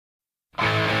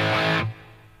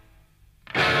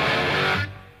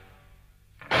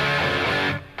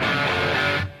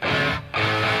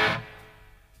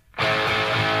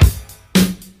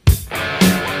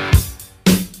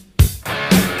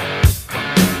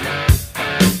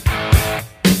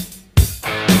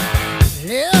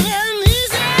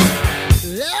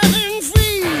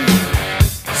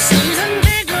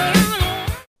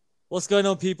What's going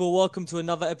on, people? Welcome to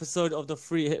another episode of the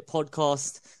Free Hit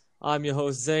Podcast. I'm your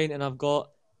host, Zain, and I've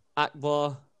got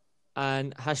Akbar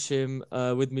and Hashim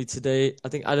with me today. I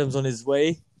think Adam's on his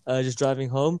way, just driving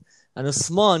home. And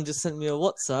Osman just sent me a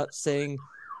WhatsApp saying,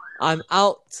 I'm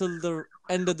out till the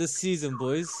end of the season,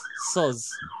 boys. Soz.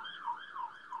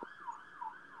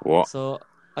 What? So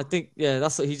I think,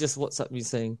 that's what he just WhatsApped me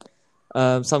saying.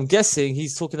 So I'm guessing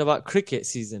he's talking about cricket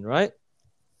season, right?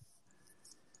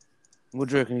 What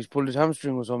do you reckon? He's pulled his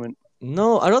hamstring or something?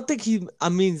 No, I don't think I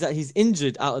means that he's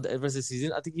injured out of the rest of the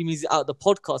season. I think he means out of the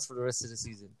podcast for the rest of the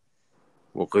season.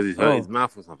 Well, because he's hurt his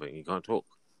mouth or something. He can't talk.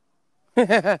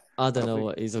 I don't know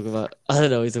what he's talking about. I don't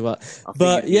know what he's talking about. I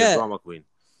But think he's yeah, a drama queen.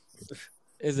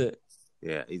 Is it?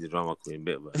 Yeah, he's a drama queen.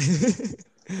 Bit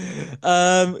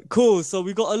of Cool. So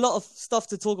we got a lot of stuff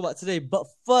to talk about today. But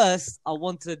first, I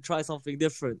wanted to try something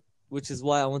different, which is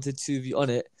why I wanted two of you on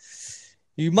it.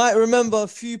 You might remember a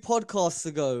few podcasts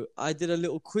ago, I did a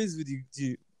little quiz with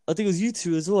you. I think it was you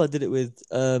two as well. I did it with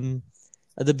at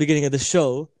the beginning of the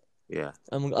show. Yeah.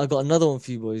 And I got another one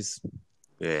for you boys.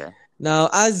 Yeah. Now,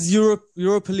 as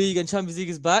Europa League and Champions League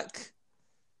is back,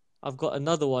 I've got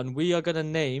another one. We are gonna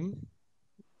name,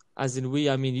 as in we,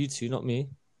 I mean you two, not me,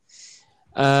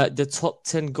 the top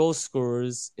 10 goal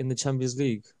scorers in the Champions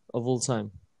League of all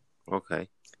time. Okay.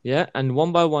 Yeah, and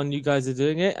one by one, you guys are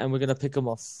doing it, and we're going to pick them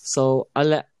off. So I'll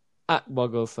let Akbar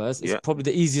go first. It's probably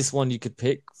the easiest one you could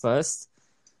pick first,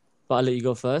 but I'll let you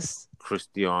go first.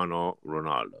 Cristiano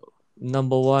Ronaldo.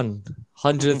 Number 1,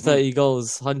 130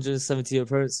 goals, 170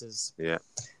 appearances. Yeah.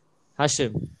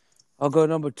 Hashim. I'll go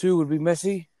number 2 would be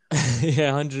Messi.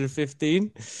 Yeah,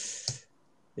 115.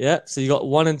 Yeah, so you got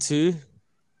 1 and 2.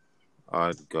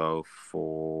 I'd go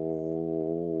for...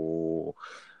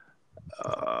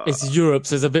 It's Europe,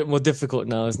 so it's a bit more difficult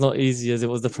now. It's not easy as it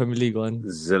was the Premier League one.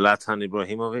 Zlatan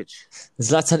Ibrahimovic.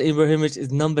 Zlatan Ibrahimovic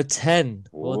is number 10.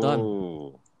 Well Whoa. done.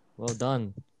 Well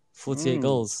done. 48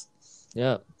 goals.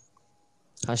 Yeah.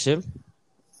 Hashim?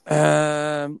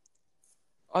 I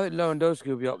think Lewandowski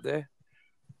will be up there.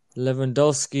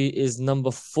 Lewandowski is number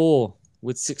 4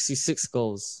 with 66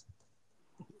 goals.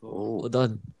 Oh. Well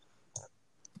done.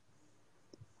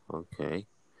 Okay.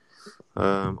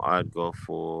 I'd go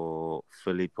for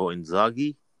Filippo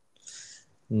Inzaghi.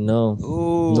 No.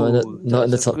 Ooh, not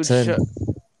in the top 10. Shot.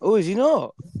 Oh, is he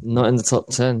not? Not in the top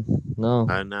 10. No.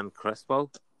 Hernan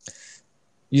Crespo.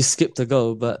 You skipped a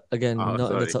go, but again, Oh,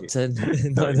 not sorry. in the top 10.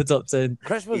 Not in the top 10.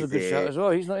 Crespo's a good shot as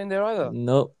well. He's not in there either.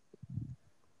 Nope.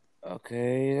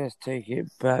 Okay, let's take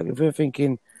it back. If we're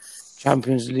thinking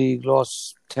Champions League,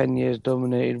 last 10 years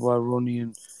dominated by Ronnie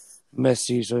and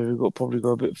Messi, so we've got probably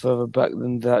go a bit further back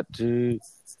than that to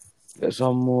get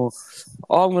some more.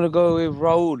 I'm going to go with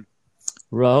Raul.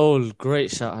 Raul,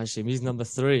 great shout, Hashim. He's number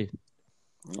 3.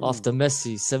 After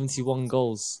Messi, 71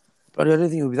 goals. But I don't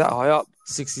think he'll be that high up.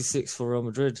 66 for Real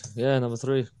Madrid. Yeah, number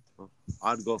 3.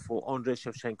 I'd go for Andrei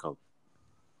Shevchenko.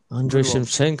 Andrei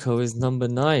Shevchenko is number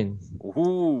 9.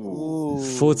 Ooh.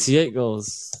 48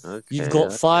 goals. Okay, You've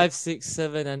got 5, 6,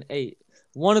 7, and 8.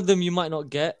 One of them you might not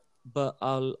get, but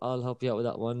I'll help you out with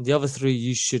that one. The other 3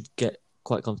 you should get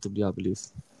quite comfortably, I believe.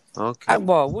 Okay.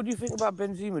 Akbar, what do you think about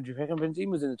Benzema? Do you reckon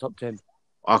Benzema's in the top 10?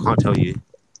 I can't tell you.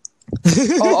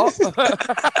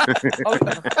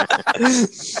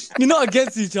 You're not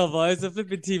against each other. It's a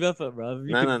flipping team effort, bro.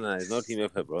 No. It's not team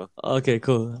effort, bro. Okay,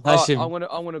 cool. Hashim. I'm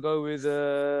gonna go with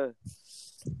I'm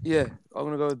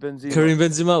gonna go with Benzema. Karim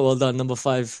Benzema, well done. Number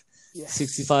 5. Yes.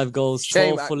 65 goals,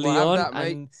 Shame, 12 for Akbar. Leon, Have that,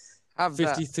 and Have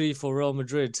 53 for Real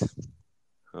Madrid.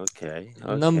 Okay.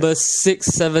 Number 6,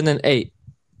 7, and 8.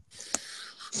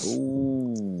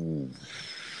 Ooh.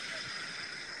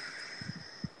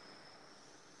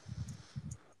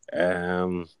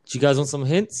 Do you guys want some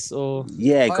hints or?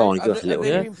 Yeah, go on, give us a Have little. they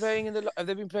Yeah. been playing have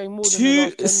they been playing more than the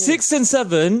last 10 years? 6 and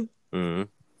 7. Mm.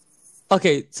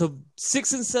 Okay, so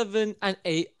 6 and 7 and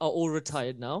 8 are all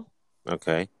retired now.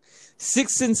 Okay.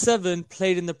 6 and 7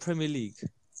 played in the Premier League,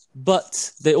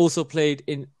 but they also played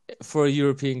for a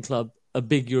European club, a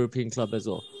big European club as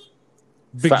well.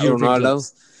 Big Fat European Ronaldo?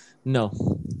 clubs. No.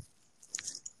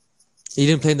 He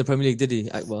didn't play in the Premier League, did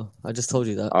he, Akbar? I just told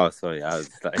you that. Oh, sorry, I was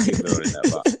ignoring that.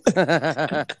 But...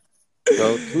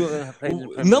 So, 2 of them have played in the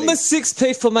Premier Number League. 6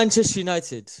 played for Manchester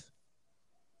United.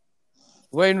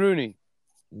 Wayne Rooney.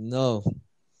 No.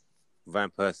 Van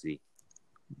Persie.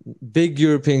 Big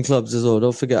European clubs as well.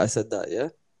 Don't forget I said that, yeah?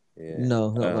 Yeah.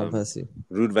 No, not Van Persie.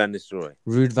 Ruud van Nistelrooy.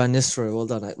 Ruud van Nistelrooy. Well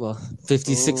done, Akbar.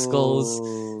 56 goals.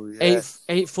 Yes.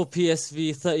 8 for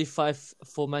PSV, 35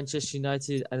 for Manchester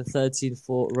United, and 13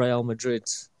 for Real Madrid.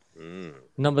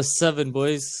 Number 7,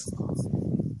 boys.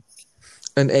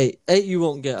 And 8. 8 you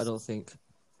won't get, I don't think.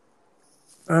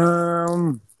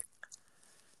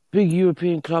 Big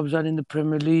European clubs and in the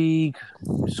Premier League,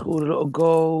 scored a lot of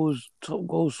goals, top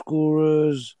goal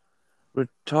scorers,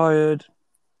 retired.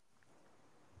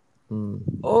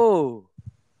 Oh,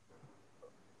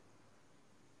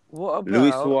 what about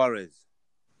Luis Suarez.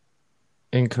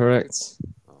 Incorrect.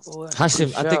 Oh, that's a Hashim,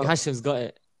 good I think shout. Hashim's got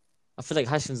it. I feel like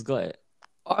Hashim's got it.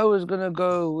 I was gonna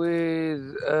go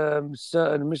with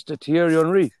certain Mr. Thierry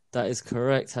Henry. That is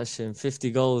correct, Hashim.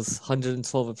 50 goals,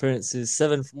 112 appearances,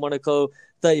 7 for Monaco,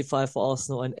 35 for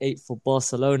Arsenal, and 8 for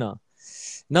Barcelona.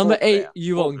 Number Four 8, player,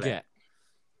 you four won't player. get.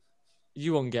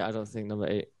 You won't get, I don't think, number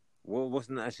 8. What's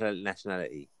the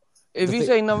nationality? If The he's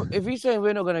thing- saying if he's saying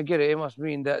we're not gonna get it, it must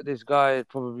mean that this guy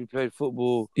probably played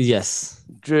football Yes.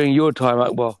 during your time,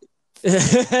 Akbar.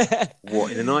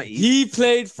 What, in the 90s?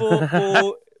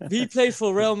 He played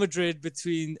for Real Madrid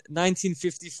between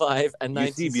 1955 and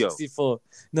Eusebio. 1964.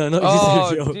 No, not Oh,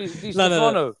 Eusebio. Di No, no,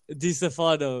 Stefano. Di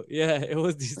Stefano. Yeah, it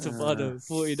was Di Stefano.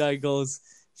 49 goals,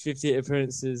 58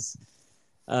 appearances.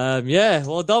 Yeah,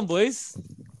 well done, boys.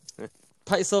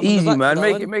 Pat yourself on the Easy, back. man. for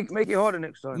that one. Make it harder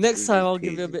next time. Next time I'll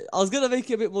Easy give it a peasy. bit. I was gonna make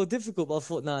it a bit more difficult, but I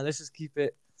thought, nah, let's just keep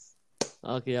it.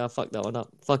 Okay, yeah, fuck that one up.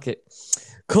 Fuck it.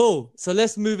 Cool. So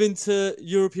let's move into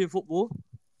European football.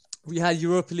 We had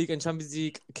Europa League and Champions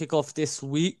League kick off this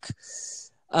week.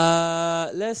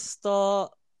 Let's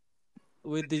start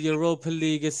with the Europa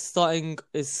League. It's going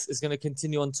to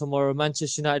continue on tomorrow.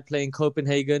 Manchester United playing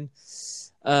Copenhagen.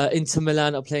 Inter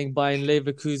Milan are playing Bayern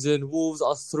Leverkusen. Wolves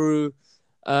are through,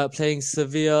 playing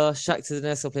Sevilla. Shakhtar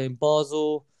Donetsk are playing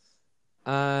Basel.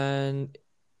 And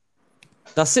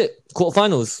that's it.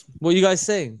 Quarterfinals. What are you guys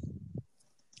saying?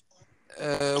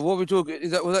 What we talking?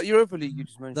 Was that Europa League you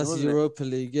just mentioned? That's wasn't it? Europa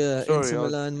League, yeah. Sorry, Inter I-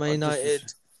 Milan, Man I just-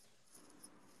 United,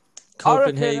 I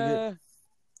reckon, Copenhagen.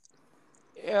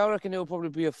 I reckon it'll probably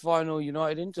be a final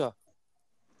United Inter.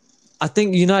 I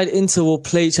think United Inter will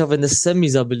play each other in the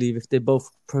semis, I believe, if they both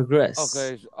progress.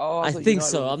 Okay. I thought think United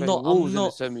so. was I'm playing not- Wolves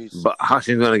I'm in the semis. But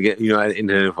Hashim's going to get United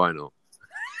into the final.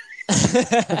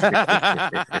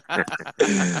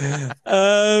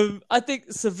 I think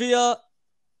Sevilla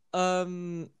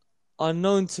are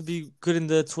known to be good in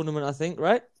the tournament, I think,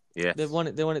 right? Yeah. They won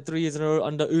it 3 years in a row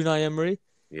under Unai Emery.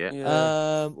 Yeah.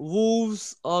 Yeah.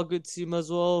 Wolves are a good team as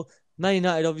well. Man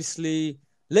United, obviously.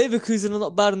 Leverkusen are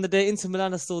not bad on the day. Inter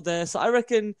Milan are still there. So I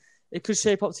reckon it could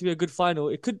shape up to be a good final.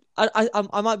 It could.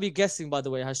 I might be guessing, by the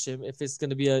way, Hashim, if it's going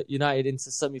to be a United Inter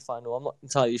semi-final. I'm not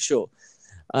entirely sure.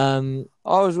 I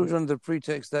was always under the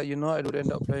pretext that United would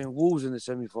end up playing Wolves in the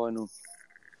semi-final.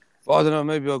 But I don't know,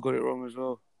 maybe I got it wrong as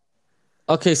well.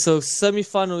 Okay, so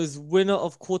semi-final is winner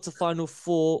of quarter-final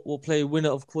 4 will play winner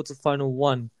of quarter-final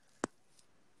 1.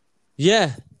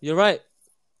 Yeah, you're right.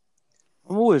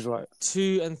 I'm always right.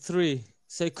 2 and 3.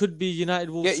 So it could be United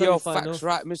Wolves Get your semi-final. facts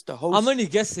right, Mr. Host. I'm only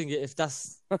guessing it if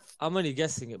that's... I'm only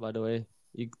guessing it, by the way.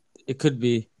 It could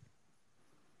be.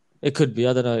 It could be.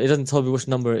 I don't know. It doesn't tell me which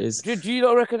number it is. Do you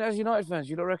not reckon, as United fans,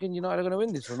 you don't reckon United are going to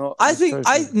win this or not? I Just think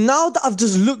personally. now that I've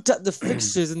just looked at the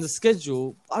fixtures and the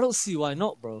schedule, I don't see why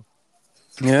not, bro.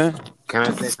 Yeah. Can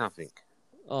I say something?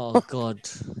 Oh God,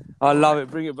 I love it.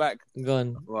 Bring it back. go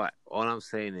on. Right. All I'm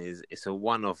saying is it's a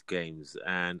one-off games,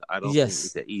 and I don't Yes. think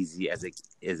it's as easy as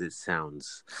it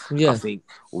sounds. I Yeah, think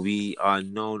we are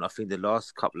known. I think the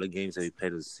last couple of games that we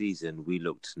played of the season, we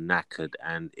looked knackered,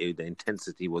 and the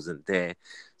intensity wasn't there.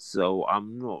 So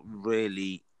I'm not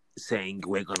really saying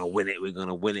we're gonna win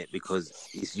it because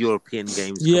it's European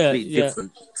games. Yeah, Complete yeah.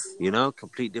 different.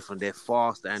 Complete different. They're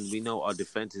fast, and we know our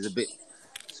defense is a bit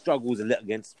struggles a little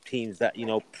against teams that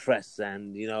press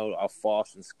and are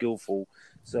fast and skillful.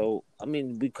 So I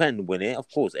mean, we can win it. Of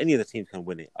course, any of the teams can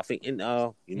win it. I think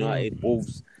Inter, United,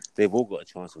 Wolves, they've all got a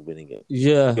chance of winning it.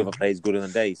 yeah. Whoever plays good on the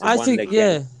day. It's a I one think leg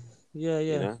yeah, game, yeah.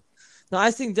 you know? No, I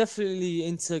think definitely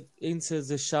Inter's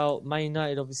a shout. Man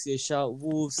United obviously a shout.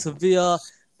 Wolves, Sevilla,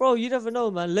 bro. You never know,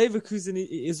 man.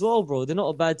 Leverkusen as well, bro. They're not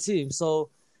a bad team. So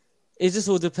it just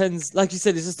all depends. Like you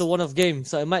said, it's just a one-off game,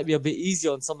 so it might be a bit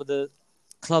easier on some of the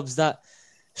clubs that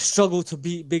struggle to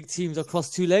beat big teams across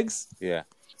 2 legs. Yeah.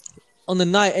 On the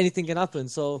night, anything can happen.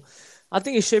 So I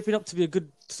think it's shaping up to be a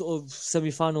good sort of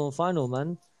semi-final and final,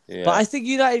 man. Yeah. But I think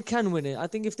United can win it. I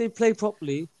think if they play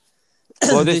properly,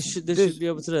 Well, they this- should this- be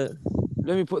able to do it.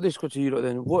 Let me put this question to you lot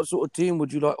then. What sort of team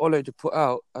would you like Ole to put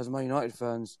out as Man United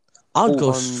fans? I'd go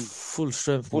on- full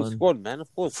strength, Full man. squad, man.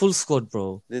 Of course. Full squad,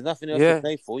 bro. There's nothing else Yeah. to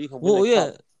play for. You can win Well, a yeah.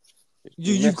 cup.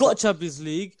 You've mess got up, Champions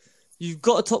League. You've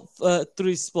got a top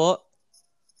 3 spot.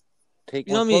 take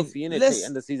you know one what I mean? trophy in it. Let's- Take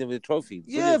end the season with a trophy.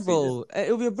 Yeah, Brilliant bro.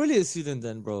 It'll be a brilliant season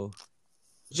then, bro. Do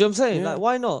you know what I'm saying? Yeah. Like,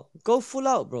 why not? Go full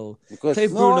out, bro. season. Because Play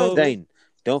Bruno. Dane,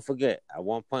 don't forget, at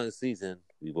one point in the season,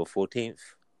 we were 14th.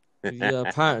 Yeah,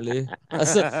 apparently.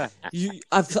 So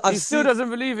I've He still seen. doesn't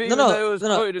believe it, No, even no, though it was no,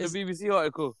 no. quoted in the It's, BBC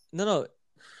article. no.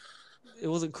 It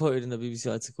wasn't quoted in the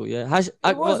BBC article. Yeah,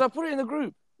 It was. I put it in the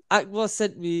group. Akbar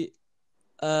sent me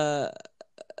uh,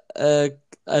 a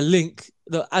link.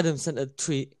 No, Adam sent a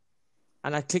tweet,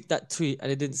 and I clicked that tweet,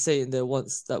 and it didn't say in there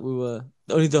once that we were.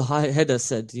 Only the header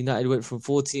said United went from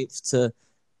 14th to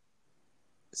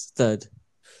 3rd.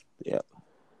 Yeah.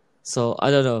 So I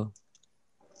don't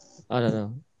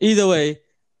know. Either way,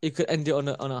 it could end it on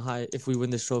a high if we win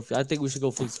this trophy. I think we should go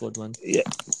full squad, man. Yeah.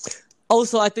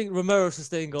 Also, I think Romero should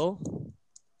stay in goal.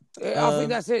 I think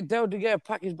that's it. Del De Gea,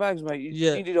 pack his bags, mate.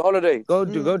 Yeah. You need a holiday. Go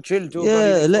chill.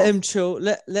 Yeah, let him chill.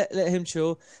 Let him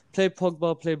chill. Play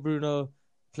Pogba, play Bruno,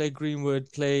 play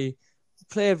Greenwood, play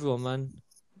everyone, man.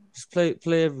 Just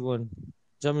play everyone. Do you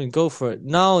know what I mean? Go for it.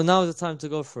 Now is the time to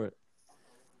go for it.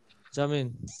 Do you know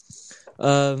what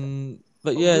I mean?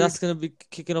 But yeah, that's gonna be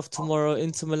kicking off tomorrow.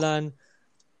 Inter Milan.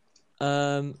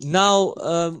 Inter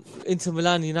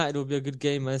Milan United will be a good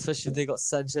game, man. Especially if they got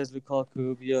Sanchez,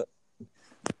 Lukaku.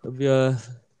 It'll be a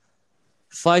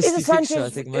feisty fixture, I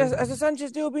think, man. Has the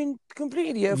Sanchez deal been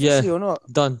completed yet, officially or not?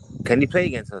 Done. Can he play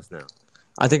against us now?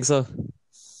 I think so.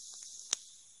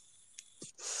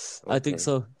 Okay. I think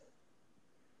so.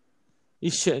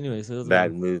 He's shit anyway, so it doesn't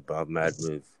Bad matter. move, Bob. Mad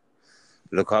move.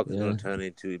 Lukaku's Yeah. going to turn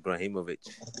into Ibrahimovic.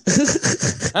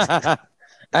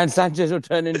 And Sanchez will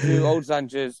turn into old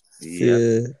Sanchez.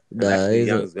 Yeah. Nah, Ashley he's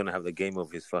Young's going to have the game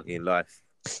of his fucking life.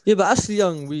 Yeah, but Ashley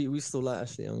Young, we still like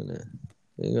Ashley Young, innit?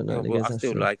 We got No, nothing well, against I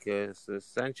still Ashley. like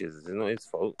Sanchez. It's not his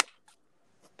fault.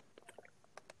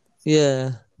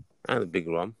 Yeah. And the big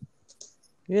Rom.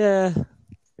 Yeah. You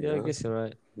Yeah, I know? guess you're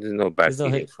right. There's no bad There's no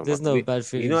feelings from there's us. no bad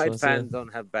feelings. United for us, yeah. fans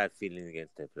don't have bad feelings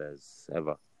against their players,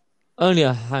 ever. Only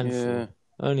a handful. Yeah.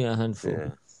 Only a handful. Yeah.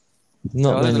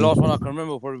 Not I think many. the last one I can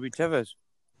remember will probably be Tevez.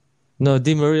 No,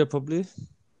 Di Maria probably.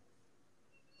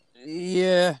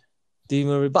 Yeah. Di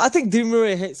Maria. But I think Di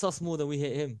Maria hates us more than we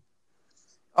hate him.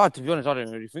 To be honest, I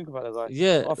didn't really think about that guy.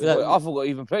 Yeah. I forgot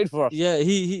he even played for us. Yeah,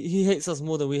 he hates us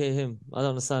more than we hate him. I don't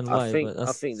understand why. I think but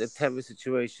that's... the Tevez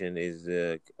situation is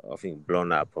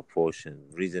blown out of proportion.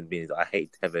 Reason being is I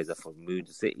hate Tevez from Mood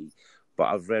City, but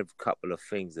I've read a couple of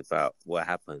things about what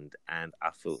happened and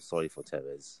I feel sorry for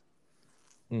Tevez.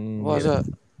 Why is that?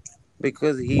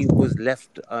 Because he was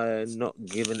left not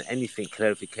given anything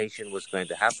clarification what's going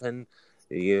to happen.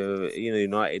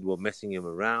 United were messing him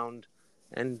around,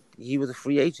 and he was a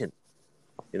free agent.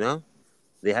 You know,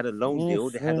 they had a loan deal.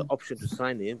 They had the option to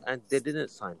sign him, and they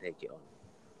didn't take it on.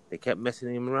 They kept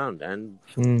messing him around, and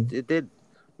they did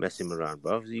mess him around,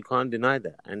 bro. You can't deny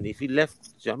that. And if he left,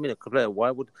 I mean, a player,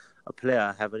 why would a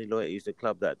player have any loyalty to the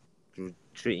club that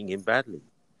treating him badly?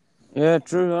 Yeah,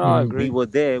 true. I agree. We were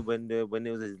there when it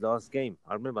was his last game.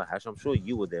 I remember, Hash. I'm sure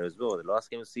you were there as well. The last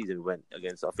game of the season we went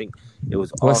against, I think it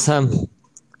was West Ham.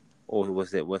 Or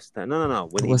was it West Ham? No.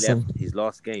 When West he left Ham. his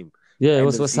last game. Yeah, it End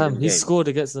was of the West Ham. season He game. scored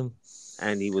against them.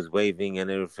 And he was waving and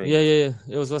everything. Yeah.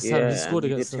 It was West Ham. He scored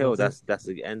and against you them. could tell I think. that's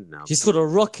the end now. He scored a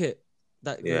rocket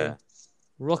that Yeah. game.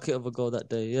 Rocket of a goal that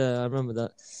day. Yeah, I remember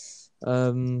that.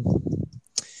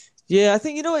 Yeah, I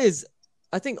think you know what it is.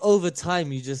 I think over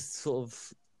time you just sort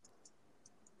of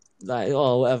like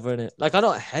whatever innit. Like I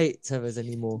don't hate Tevez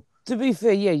anymore. To be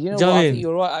fair, yeah, you know Do you know what? what I I mean? think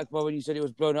you're right, Akbar, when you said it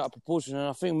was blown out of proportion, and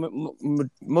I think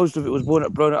most of it was blown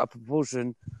out of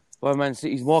proportion by Man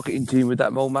City's marketing team with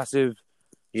that whole massive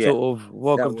sort of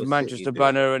welcome to was Manchester City,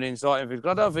 banner and inciting things.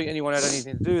 I don't think anyone had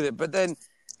anything to do with it. But then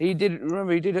he did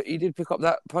pick up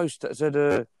that post that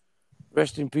said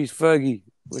 "Rest in peace, Fergie,"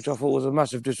 which I thought was a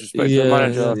massive disrespect to the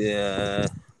manager. Yeah.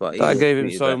 But That gave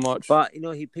him so much. But,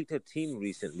 he picked a team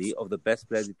recently of the best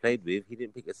players he played with. He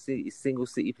didn't pick a single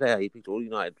City player. He picked all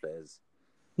United players.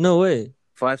 No way.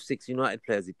 5-6 United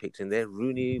players he picked in there.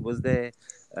 Rooney was there.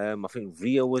 I think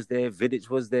Rio was there. Vidic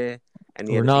was there. And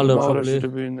he Ronaldo had probably. should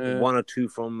have been there. one or two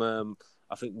from,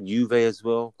 I think, Juve as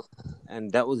well.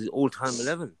 And that was his all-time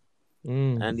 11.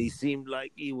 And he seemed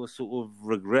like he was sort of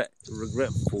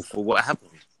regretful for what happened.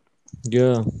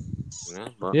 Yeah.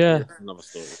 But Yeah. that's another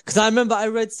story. Because I remember I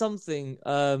read something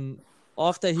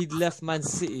after he'd left Man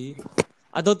City.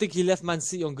 I don't think he left Man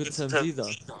City on good terms either.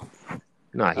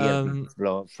 No, he had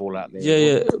fall out there.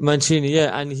 Yeah, Mancini,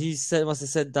 yeah. And he must have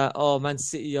said that, Man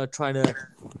City are trying to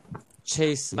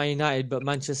chase Man United, but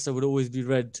Manchester would always be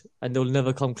red and they'll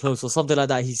never come close or something like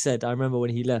that he said. I remember when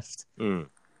he left.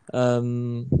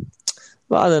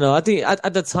 But I don't know. I think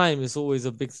at the time it's always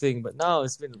a big thing, but now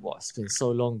it's been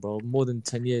so long, bro. More than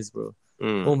 10 years, bro.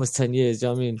 Almost 10 years, you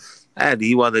know what I mean? And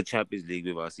he won the Champions League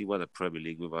with us. He won the Premier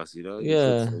League with us, Yeah.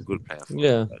 He's a good player. For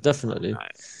Yeah, definitely.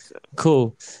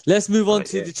 Cool. Let's move on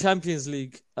to yeah. the Champions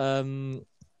League.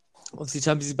 Obviously,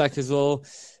 Champions League back as well.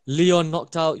 Leon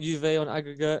knocked out Juve on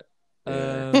aggregate.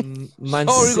 Yeah. Man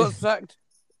Sorry, City. got sacked.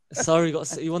 Sorry,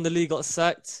 he won the league, got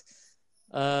sacked.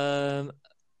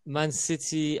 Man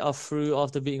City are through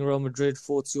after beating Real Madrid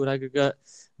 4-2 on aggregate.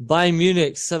 Bayern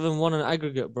Munich 7-1 on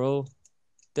aggregate, bro.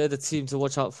 They're the team to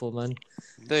watch out for, man.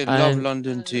 They love And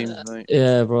London teams, mate.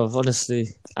 yeah, bro, honestly.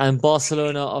 And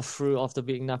Barcelona are through after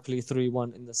beating Napoli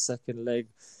 3-1 in the second leg,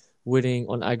 winning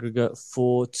on aggregate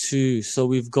 4-2. So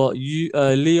we've got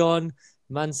Lyon,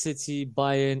 Man City,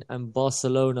 Bayern, and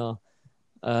Barcelona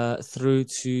through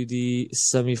to the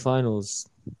semi-finals.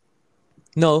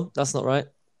 No, that's not right.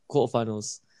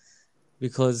 Quarterfinals.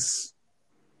 Because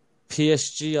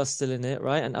PSG are still in it,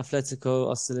 right? And Atletico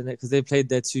are still in it because they played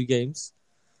their 2 games.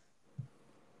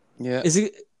 Yeah. Is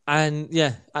it? And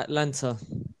yeah, Atlanta.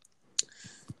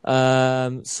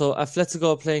 So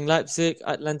Atletico are playing Leipzig,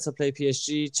 Atlanta play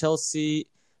PSG, Chelsea,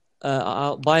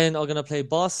 Bayern are gonna play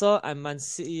Barca, and Man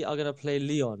City are gonna play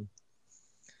Lyon.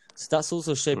 So that's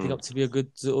also shaping up to be a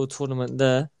good little tournament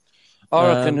there. I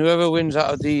reckon whoever wins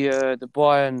out of the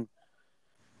Bayern,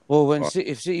 well,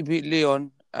 if City beat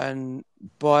Lyon and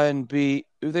Bayern beat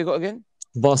who they got again?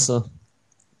 Barca.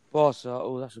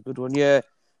 Oh, that's a good one. Yeah.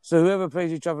 So whoever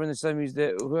plays each other in the semis,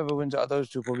 whoever wins out of those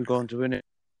two probably going to win it.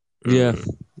 Yeah.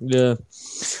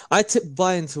 I tipped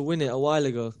Bayern to win it a while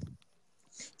ago,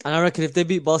 and I reckon if they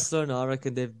beat Barcelona, I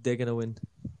reckon they're gonna win.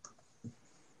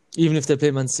 Even if they play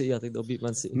Man City, I think they'll beat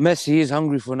Man City. Messi is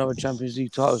hungry for another Champions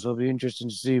League title, so it'll be interesting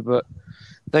to see. But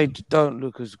they don't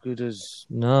look as good as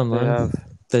No, they man, have.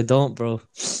 they don't, bro.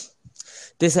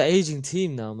 There's an aging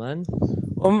team now, man.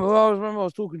 I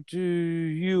was talking to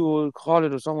you or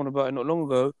Khalid or someone about it not long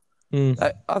ago.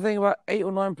 Like, I think about 8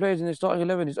 or 9 players in the starting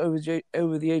 11 is over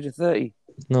the age of 30.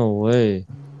 No way.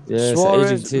 Yeah,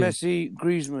 Suarez, it's an aging team. Messi,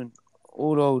 Griezmann,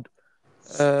 all old.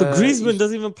 But Griezmann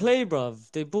doesn't even play,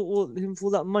 bruv. They bought him for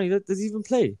all that money. Does he even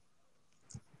play?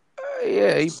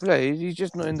 Yeah, he plays. He's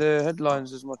just not in the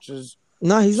headlines as much as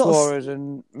No, he's not. Suarez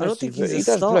and Messi. I don't think he's he a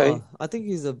does starter. play. I think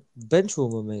he's a bench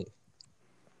warmer, mate.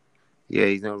 Yeah,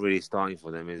 he's not really starting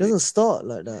for them, He is doesn't start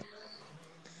like that.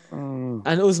 Mm.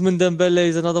 And Ousmane Dembele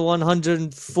is another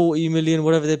 140 million,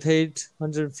 whatever they paid,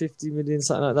 150 million,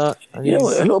 something like that. And You know,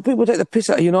 a lot of people take the piss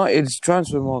out of United's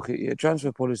transfer market,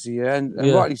 transfer policy, and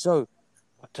rightly so.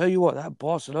 I tell you what, that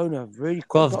Barcelona really.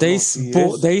 Bruv,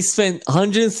 they spent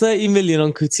 130 million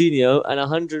on Coutinho and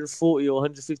 140 or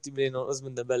 150 million on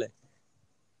Ousmane Dembele,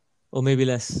 or maybe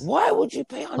less. Why would you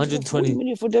pay 120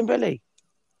 million for Dembele?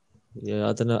 Yeah,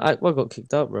 I don't know. I got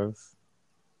kicked out, bro.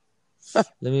 Let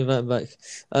me back.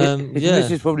 His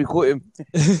missus probably caught him.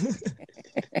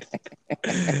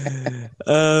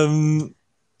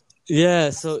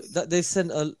 Yeah. So that they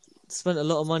spent a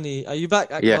lot of money. Are you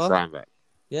back, Akbar? Yes, I'm back.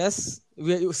 Yes.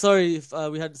 Sorry if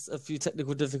we had a few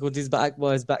technical difficulties, but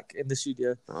Akbar is back in the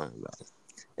studio. I'm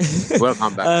back.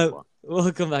 Welcome back. Akbar.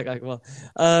 Welcome back, Akbar.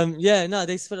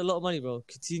 They spent a lot of money, bro.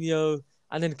 Coutinho,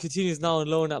 and then Coutinho is now on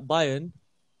loan at Bayern.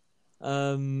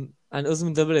 And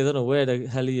Ousmane Dembele, I don't know where the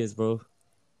hell he is, bro.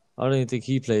 I don't even think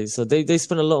he plays. So they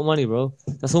spent a lot of money, bro.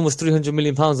 That's almost 300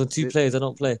 million pounds on 2 players that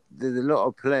don't play. There's a lot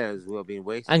of players who have been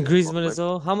wasted. And Griezmann as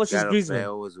well. How much is Gareth Griezmann?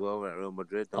 Bale as well at Real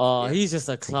Madrid. He's just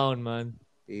a clown, man.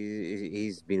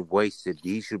 He's been wasted.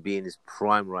 He should be in his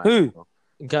prime right Who? now.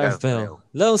 Gareth Bale.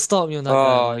 Let us start me on that guy.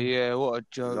 Oh, Man. yeah, what a The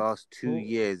joke. last 2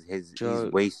 years, he's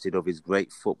wasted of his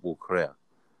great football career.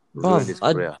 Bruv, Ruined his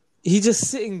career. He's just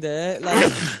sitting there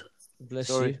like... Bless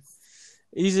you.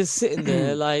 He's just sitting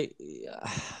there like...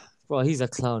 Bro, he's a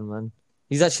clown, man.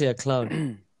 He's actually a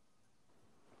clown.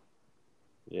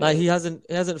 Yeah. Like he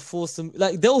hasn't forced him.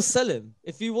 Like they'll sell him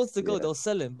if he wants to go. They'll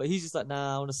sell him, but he's just like,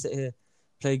 nah, I want to sit here,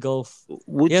 play golf.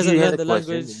 Would He hasn't you learned hear the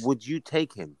question? language. Would you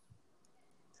take him?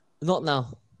 Not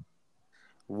now.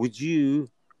 Would you?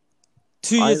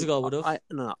 2 years ago, I would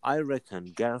have. I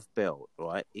reckon Gareth Bale,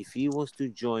 right? If he was to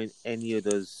join any of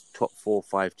those top 4 or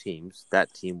 5 teams,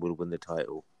 that team would win the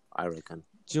title. I reckon.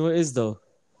 Do you know what it is though?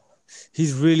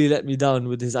 He's really let me down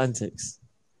with his antics,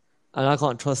 and I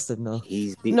can't trust him now.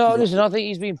 Listen, I think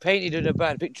he's been painted in a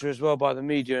bad picture as well by the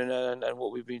media and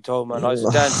what we've been told, man. Like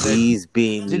Zidane said,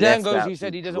 Zidane goes, he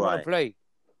said he doesn't want to play.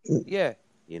 Yeah.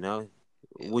 You know,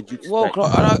 would you expect?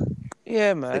 Well,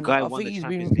 yeah, man. The guy won the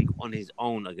Champions League on his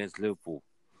own against Liverpool.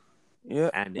 Yeah.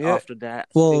 And after that,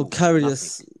 well,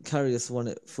 Karius won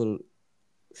it for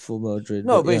Madrid.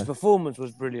 No, but his performance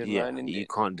was brilliant, yeah, man. You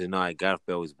can't deny Gareth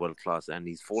Bale is world class, and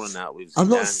he's fallen out with Zidane. I'm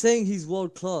not saying he's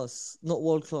world class, not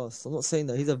world class. I'm not saying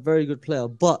that. He's a very good player,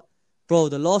 but bro,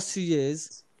 the last 2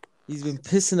 years he's been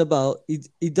pissing about.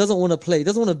 He doesn't want to play. He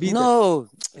doesn't want to be there. No,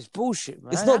 it's bullshit,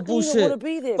 man. It's not bullshit. He doesn't want to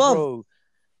be there, bro.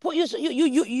 What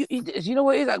you know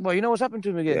what it is, Akbar? You know what's happened to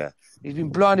him again? Yeah. He's been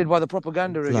blinded by the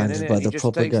propaganda again, Blinded innit? by And he the just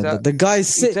propaganda. takes that. The guy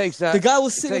The guy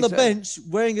was he sitting on the takes that.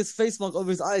 bench wearing his face mask over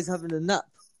his eyes, having a nap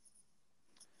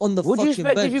on the Would you fucking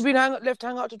expect bench. if you've been left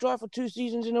hang out to dry for 2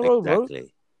 seasons in a row, bro?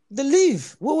 Exactly. Then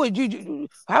leave. What would you?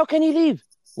 How can he leave?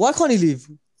 Why can't he leave,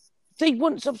 They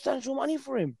want substantial money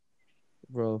for him.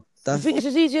 bro? You That's think it's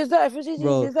as easy as that? If it's as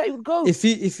Bro, easy as that, he would go. if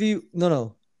he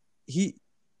no,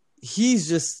 he's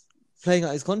just playing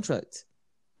out his contract.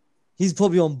 He's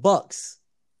probably on bucks.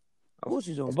 Of course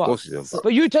he's on Of bucks. course he's on bucks.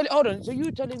 But hold on. So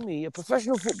you're telling me a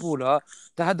professional footballer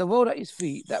that had the world at his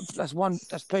feet, that's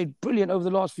played brilliant over the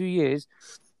last few years,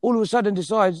 all of a sudden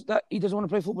decides that he doesn't want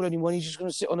to play football anymore and he's just going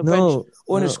to sit on the bench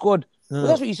or in a squad. Well,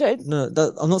 that's what you said. No,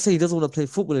 I'm not saying he doesn't want to play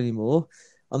football anymore.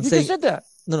 I'm You saying just said that.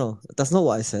 no, that's not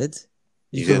what I said.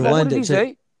 You You can said that. What rewind did it. he Check.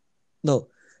 say? No,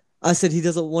 I said he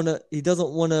doesn't want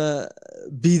to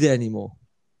be there anymore.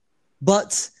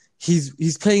 But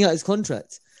he's playing out his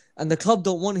contract, and the club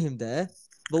don't want him there.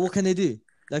 But what can they do?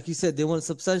 Like you said, they want a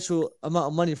substantial amount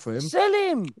of money for him. Sell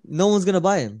him. No one's gonna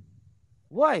buy him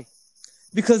Why?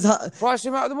 because Price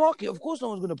him out of the market. Of course no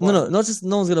one's going to buy him. no, not just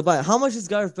no one's gonna buy it. How much is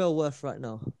Gareth Bale worth right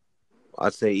now?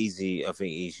 I'd say easy. I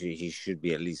think he should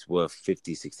be at least worth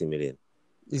 50, 60 million.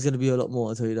 He's gonna be a lot more.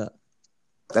 I'll tell you that.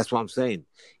 That's what I'm saying.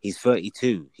 He's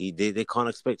 32. They can't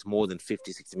expect more than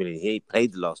 50, 60 million. He ain't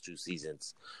played the last 2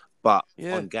 seasons. But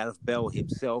on Gareth Bale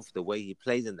himself, the way he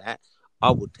plays in that,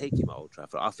 I would take him at Old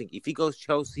Trafford. I think if he goes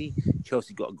Chelsea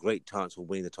got a great chance of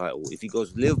winning the title. If he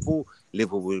goes Liverpool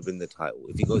will win the title.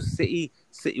 If he goes City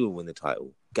will win the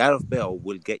title. Gareth Bale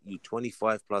will get you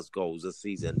 25 plus goals a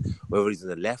season, whether he's in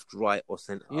the left, right, or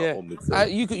centre or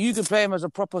midfield. You could play him as a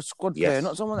proper squad player, Yes.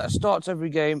 not someone that starts every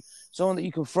game, someone that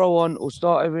you can throw on or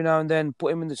start every now and then,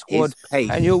 put him in the squad, His pace,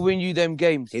 and he'll win you them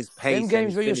games. his pace, Them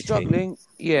games where you're struggling,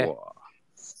 yeah. Whoa.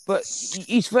 But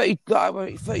he's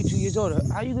 32 years old.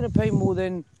 How are you going to pay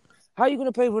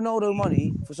Ronaldo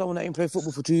money for someone that ain't played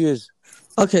football for 2 years?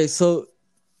 Okay, so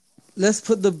let's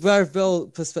put the Gareth Bale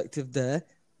perspective there.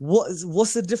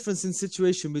 What's the difference in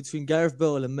situation between Gareth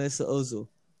Bale and Mesut Ozil?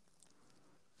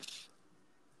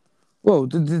 Well,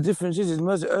 the difference is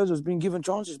Mesut Ozil's been given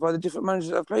chances by the different managers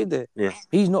that have played there. Yeah.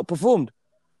 He's not performed.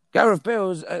 Gareth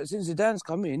Bale's, since Zidane's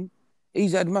come in,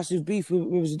 he's had massive beef with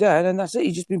Zidane, and that's it.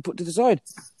 He's just been put to the side.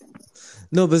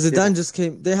 No, but Zidane just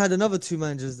came. They had another 2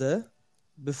 managers there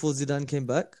before Zidane came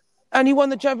back. And he won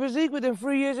the Champions League with them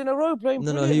 3 years in a row playing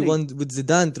No, brilliantly. he won with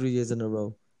Zidane 3 years in a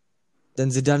row. Then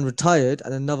Zidane retired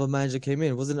and another manager came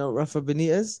in. Wasn't it Rafa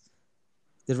Benitez?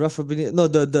 Did Rafa Benitez? No,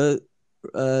 the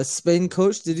Spain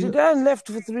coach. Did he? Zidane left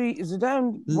for 3.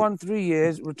 Zidane won 3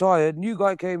 years, retired. New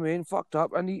guy came in, fucked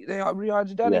up, and they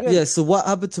rehired Zidane again. Yeah. So what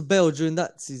happened to Bale during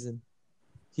that season?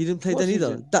 He didn't play What then either.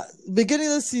 season? That beginning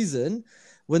of the season,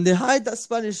 when they hired that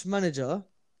Spanish manager,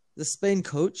 the Spain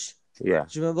coach. Yeah.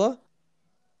 Do you remember?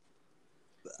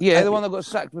 Yeah, the one that got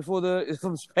sacked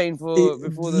from Spain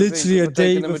Literally a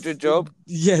day taking the Madrid job.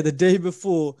 Yeah, the day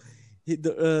before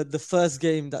the first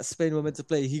game that Spain were meant to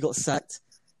play, he got sacked.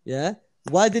 Yeah.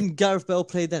 Why didn't Gareth Bale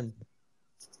play then?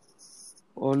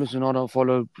 Oh, listen, I don't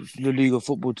follow the league of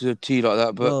football to the T like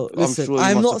that, but Well, listen, I'm sure he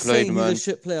I'm must not have played, saying man. he's a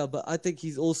shit player, but I think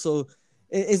he's also.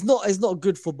 It's not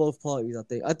good for both parties.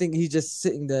 I think he's just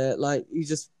sitting there like he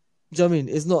just. Do you know what I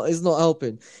mean? It's not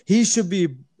helping. He should be.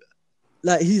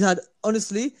 Like he's had,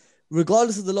 honestly,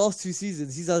 regardless of the last 2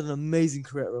 seasons, he's had an amazing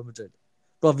career at Real Madrid.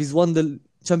 Bro, he's won the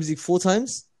Champions League 4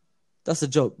 times. That's a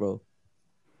joke, bro.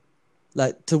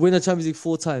 Like, to win a Champions League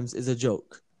 4 times is a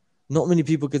joke. Not many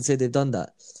people can say they've done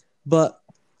that. But,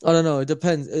 I don't know, it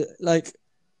depends.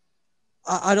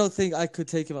 I don't think I could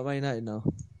take him at Man United now.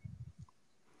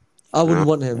 I wouldn't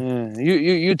want him. Yeah.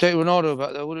 You take Ronaldo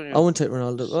back there, wouldn't you? I wouldn't take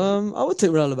Ronaldo. I would take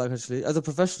Ronaldo back, actually. As a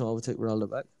professional, I would take Ronaldo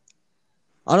back.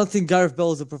 I don't think Gareth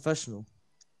Bale is a professional.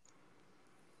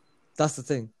 That's the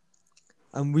thing.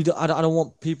 And I don't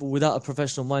want people without a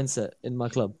professional mindset in my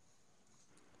club.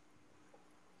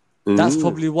 That's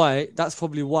probably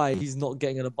why he's not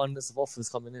getting an abundance of offers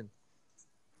coming in.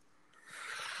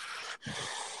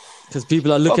 Because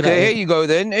people are looking at him. Here you go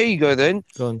then.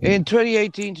 Go on. In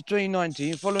 2018 to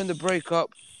 2019, following the breakup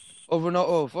of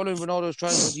following Ronaldo's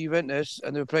transfer to Juventus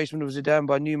and the replacement of Zidane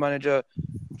by new manager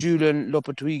Julian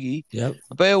Lopetegui, Yep.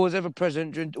 Bale was ever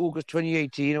present during August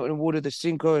 2018 and awarded the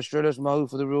Cinco Estrellas Mahu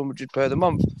for the Real Madrid Player of the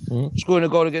Month, scoring a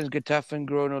goal against Getafe and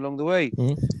Girona along the way.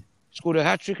 Scored a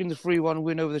hat-trick in the 3-1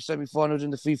 win over the semi-finals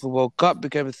in the FIFA World Cup,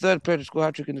 became the 3rd player to score a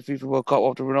hat-trick in the FIFA World Cup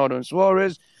after Ronaldo and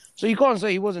Suarez. So you can't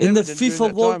say he wasn't In the evident during FIFA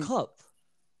that World time. Cup?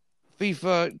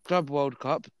 FIFA Club World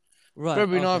Cup. Right.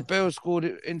 February Okay. 9th, Bale scored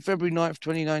it in February 9th,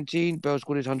 2019. Bale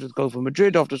scored his 100th goal for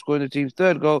Madrid after scoring the team's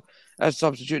third goal as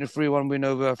substitute in a 3-1 win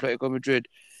over Atletico Madrid.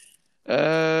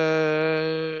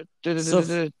 So Done.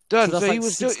 that's So like he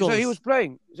was 6 still. So he was goals.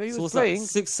 playing. So he So was what's that? playing.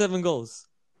 6-7 goals.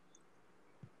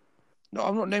 No,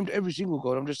 I'm not named every single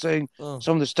goal. I'm just saying Oh.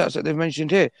 some of the stats that they've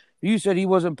mentioned here. You said he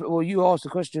wasn't. Well, you asked the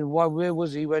question, where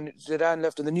was he when Zidane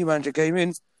left and the new manager came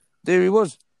in? There he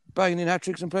was, banging in hat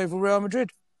tricks and playing for Real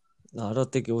Madrid. No, I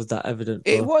don't think it was that evident,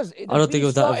 bro. It was. I don't think it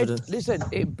was that evident. Listen,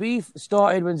 beef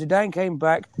started when Zidane came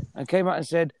back and came out and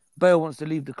said Bale wants to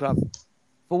leave the club.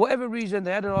 For whatever reason,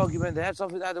 they had an argument. They had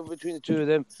something that happened between the two of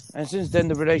them, and since then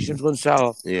the relationship's gone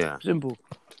sour. Yeah. Simple.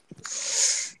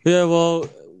 Yeah, well,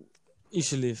 you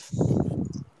should leave.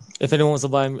 If anyone wants to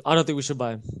buy him, I don't think we should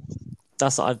buy him.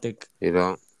 That's what I think. You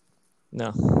know. No,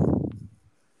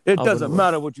 It I doesn't wouldn't-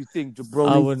 matter what you think,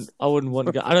 Jabroni. I wouldn't want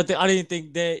to get. I don't even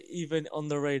think they're even on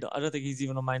the radar. I don't think he's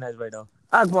even on Man United's radar.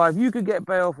 Akbar, if you could get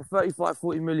Bale for 35,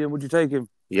 40 million, would you take him?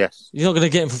 Yes. You're not gonna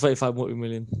get him for 35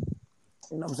 million.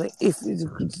 You know what I'm saying? If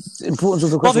it's the importance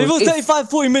of the But question. if it was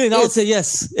 35 million, I would if- say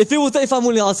yes. If it was 35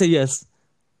 million, I'd say yes.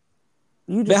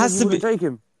 you it just has said to you wouldn't be- take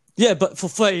him. Yeah, but for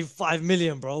 35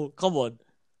 million, bro, come on.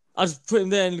 I just put him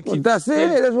there and Well, keep that's it.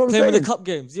 play- That's what I'm play him in saying. the cup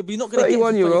games. Yeah, but you're not gonna get him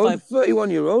for 31-year-old, 35.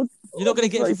 31-year-old. You're not gonna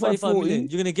get him for 35 40. million.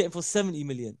 You're gonna get him for 70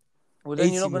 million. Well, then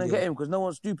 80 you're not going to million. get him because no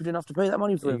one's stupid enough to pay that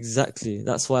money for him. Exactly.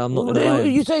 That's why I'm not Well, gonna buy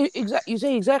him. you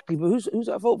say exactly, but who's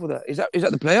at fault for that? Is that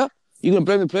the player? You're going to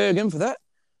blame the player again for that?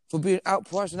 For being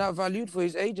outpriced and outvalued for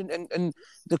his age, and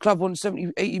the club wants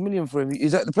 70, 80 million for him.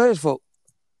 Is that the player's fault?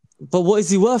 But what is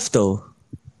he worth though?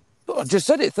 But I just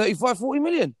said it, 35, 40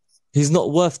 million. He's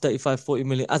not worth 35, 40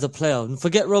 million as a player. And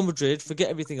forget Real Madrid, forget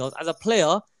everything else. As a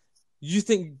player, you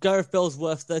think Gareth Bale's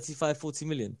worth 35, 40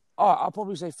 million? I'll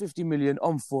probably say 50 million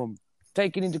on form.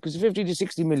 Taking into 50 to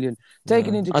 60 million.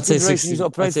 Taking into I'd say consideration 60. he's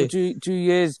not played I'd say- for two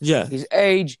years. Yeah. His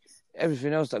age,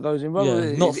 everything else that goes in.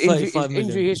 Yeah, not his 35 million.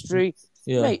 injury history.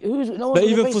 Yeah. Mate, no one's But going to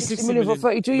even pay for 60 60 million for a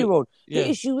million, 32-year-old. yeah.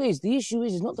 The issue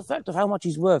is not the fact of how much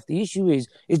he's worth. The issue is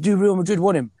do Real Madrid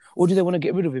want him or do they want to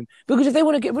get rid of him? Because if they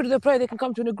want to get rid of the player, they can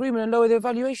come to an agreement and lower their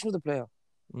valuation of the player.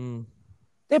 Mm.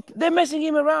 They're messing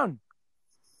him around.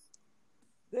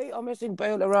 They are messing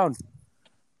Bale around.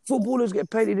 Footballers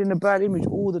get painted in a bad image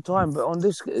all the time, but on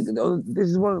this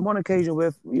is one occasion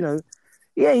where,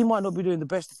 yeah, he might not be doing the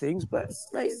best of things, but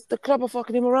mate, the club are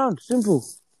fucking him around. Simple.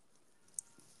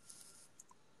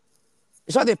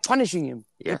 It's like they're punishing him.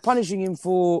 They're punishing him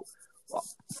for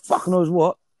fuck knows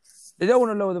what. They don't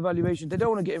want to lower the valuation. They don't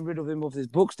want to get rid of him off his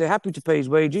books. They're happy to pay his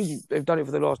wages. They've done it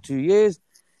for the last 2 years.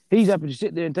 He's happy to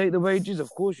sit there and take the wages. Of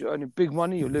course, you're earning big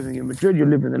money. You're living in Madrid. You're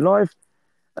living the life.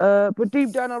 But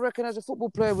deep down, I reckon, as a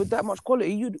football player with that much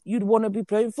quality, you'd want to be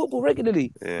playing football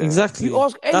regularly. Yeah. Exactly. You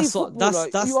ask any that's footballer.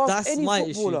 that's my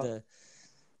issue there.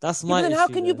 That's my But then issue. how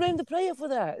can you there. blame the player for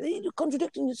that? You're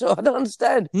contradicting yourself. I don't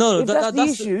understand. No, if that's the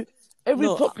issue, every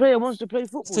no, top player wants to play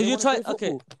football. So They you're want to play trying, okay,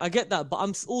 football. I get that, but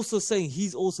I'm also saying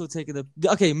he's also taking the.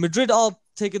 Okay, Madrid are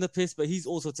taking the piss, but he's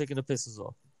also taking the piss as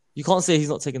well. You can't say he's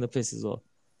not taking the piss as well.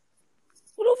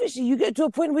 Well, obviously, you get to a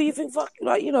point where you think, fuck,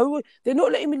 they're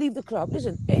not letting me leave the club.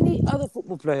 Listen, any other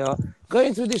football player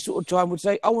going through this sort of time would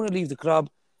say, I want to leave the club.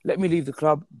 Let me leave the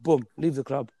club. Boom, leave the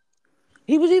club.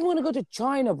 He was even going to go to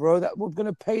China, bro, that was going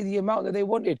to pay the amount that they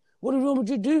wanted. What did Real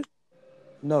Madrid do?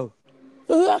 No.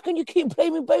 So how can you keep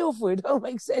blaming Bale for it? It don't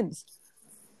make sense.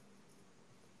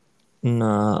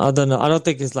 Nah, I don't know. I don't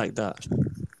think it's like that.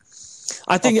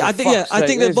 I think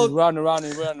they're both. Round and round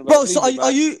and round and round. Bro, so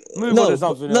are you? Move on to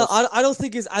something else. I don't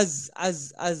think it's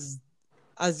as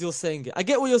you're saying it. I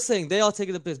get what you're saying. They are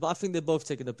taking the piss, but I think they're both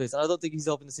taking the piss. And I don't think he's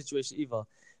helping the situation either.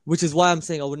 Which is why I'm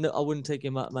saying I wouldn't take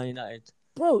him at Man United.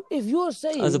 Bro, if you're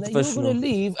saying As a that you're professional. going to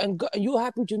leave and you're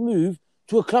happy to move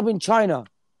to a club in China,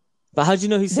 But how do you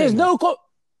know he's there's saying no...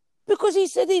 Because he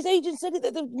said, his agent said it,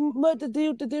 that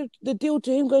the deal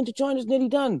to him going to China is nearly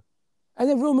done. And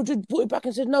then Real Madrid put it back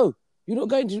and said, no, you're not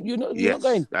going to... You're not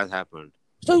going. That happened.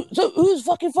 So whose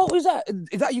fucking fault is that?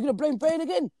 Is that you're going to blame Bale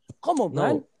again? Come on, No.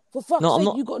 man. For fuck's No, I'm sake,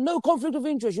 not- you've got no conflict of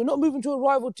interest. You're not moving to a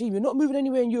rival team. You're not moving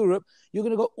anywhere in Europe. You're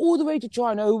going to go all the way to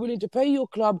China, who are willing to pay your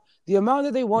club the amount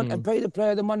that they want and pay the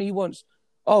player the money he wants.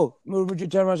 Oh, Real Madrid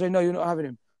turn around and say, no, you're not having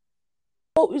him.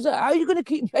 What is that? How are you going to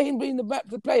keep playing the back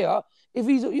the player if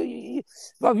he's...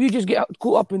 You just get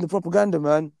caught up in the propaganda,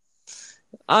 man.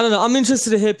 I don't know. I'm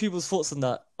interested to hear people's thoughts on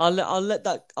that. I'll let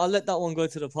that one go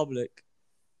to the public,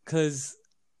 because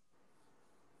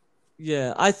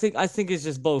yeah, I think it's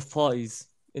just both parties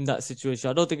in that situation.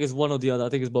 I don't think it's one or the other. I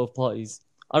think it's both parties.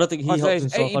 I don't think he I'd say helped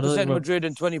it's himself. I don't 80% think Madrid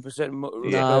and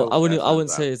 20% I wouldn't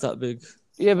that's say it's that big.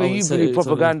 Yeah, but I wouldn't you say believe 80-20.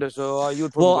 propaganda, so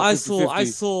you'd Well, probably go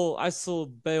 50-50. I saw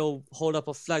Bale hold up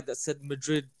a flag that said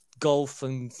Madrid golf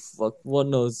and fuck what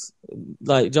knows.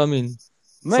 Like, do you know what I mean?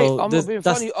 Mate, So I'm not being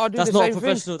funny. I'll do the that's not a same thing.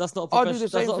 professional. That's not a I'll do professional. the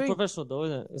That's same not a thing. professional though,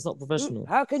 isn't it? It's not professional.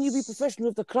 How can you be professional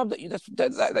if the club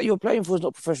that you're playing for is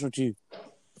not professional to you?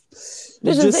 You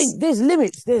Listen, just there's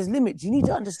limits. There's limits. You need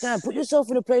to understand. Put yourself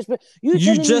in a place where you you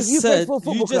telling me if just you play said for a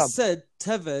football club.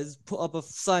 Tevez put up a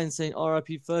sign saying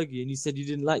R.I.P. Fergie, and you said you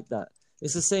didn't like that.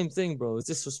 It's the same thing, bro. It's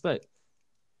disrespect.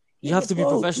 You have to be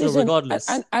Bro, professional listen, regardless.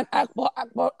 and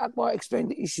Akbar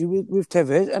explained the issue with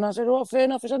Tevez, and I said, "Oh, fair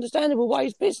enough. It's understandable why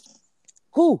he's pissed.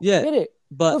 Cool, Yeah, get it."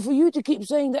 but But for you to keep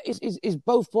saying that it's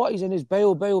both parties and it's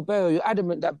Bale, you're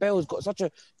adamant that Bale's got such a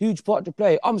huge part to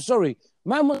play. I'm sorry,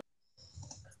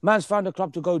 man's found a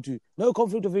club to go to. No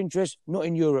conflict of interest, not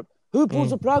in Europe. Who pulls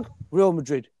the plug? Real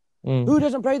Madrid. Who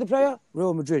doesn't play the player?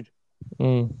 Real Madrid.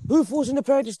 Who forcing the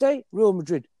player to stay? Real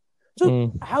Madrid.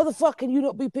 So how the fuck can you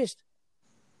not be pissed?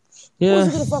 yeah, What's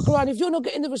he going to fuck around? If you're not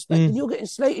getting the respect and you're getting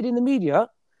slated in the media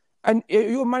and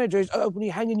your manager is openly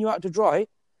hanging you out to dry,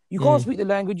 you can't speak the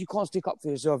language, you can't stick up for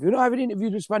yourself. You're not having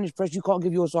interviews with Spanish press, you can't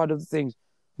give your side of the things.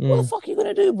 What the fuck are you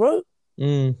going to do, bro?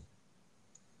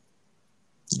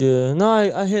 Yeah, no,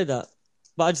 I hear that,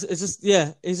 but it's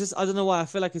just I don't know why I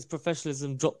feel like his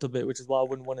professionalism dropped a bit, which is why I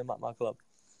wouldn't want him at my club.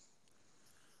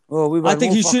 Well, we've I had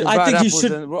think more he should. fucking I bad think he apples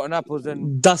should. than rotten apples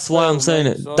than That's why I'm Bale, saying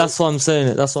mate. it. So- That's why I'm saying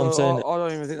it. That's why I'm So saying it. I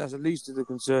don't even think that's the least of the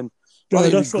concern. No, I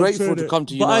think that's he'd be what I'm grateful saying to it. come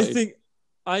to But United.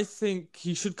 I think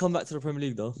he should come back to the Premier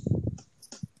League though.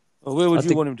 Where would I you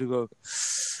think- want him to go?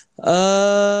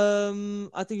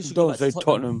 I think he should go Don't back say to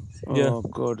Tottenham. Yeah. Oh,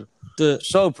 God. Do it.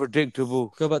 So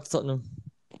predictable. Go back to Tottenham.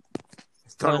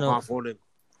 Tottenham Why not? can't afford him.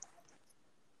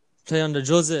 Play under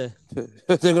Jose.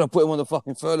 They're going to put him on the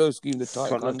fucking furlough scheme, the tight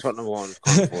Tottenham, cunts. Tottenham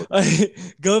can't afford him.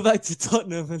 Go back to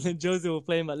Tottenham, and then Jose will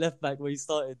play him at left back where he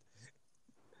started.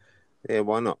 Yeah,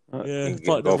 why not? Yeah, You can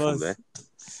Tottenham go from us.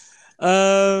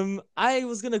 there. I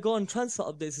was gonna go on transfer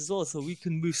updates as well, so we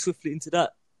can move swiftly into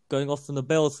that. Going off from the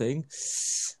Bale thing,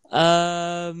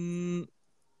 I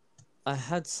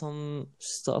had some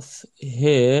stuff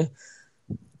here.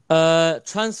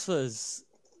 Transfers.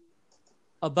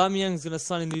 Aubameyang's gonna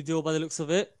sign a new deal by the looks of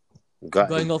it. Got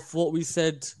Going him. off what we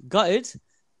said, gutted.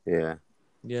 Yeah.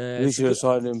 Yeah, We it's should have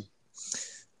signed him.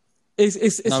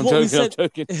 it's No, I'm what we joking, I'm said.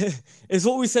 joking. It's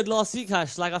what we said last week,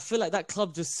 Hash. Like I feel like that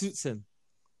club just suits him.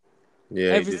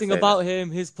 Yeah. Everything about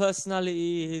him, his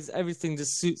personality, his everything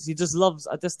just suits. He just loves.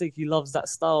 I just think he loves that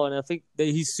style, and I think that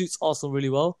he suits Arsenal really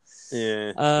well.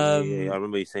 Yeah. Um, I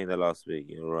remember you saying that last week.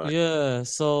 You're right. Yeah,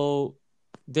 so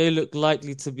they look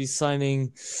likely to be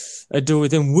signing a deal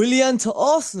with him. Willian to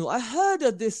Arsenal. I heard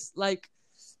of this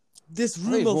this think it's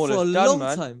rumor more or for a less done, long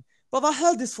man. time, but I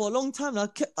heard this for a long time. And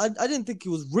I didn't think it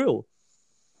was real.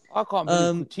 I can't believe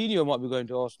Um, Coutinho might be going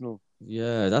to Arsenal.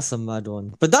 Yeah, that's a mad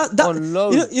one. But that On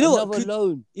loan. you know what? Another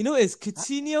loan. You know what it is?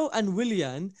 Coutinho and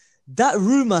Willian, that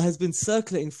rumor has been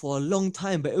circulating for a long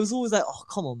time, but it was always like, oh,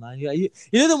 come on, man. You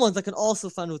know the ones like an Arsenal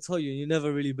fan will tell you and you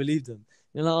never really believe them.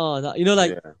 You're like, oh, that,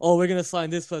 Yeah. oh, we're going to sign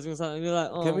this person. And you're like,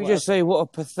 oh, Can we whatever. just say what a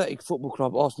pathetic football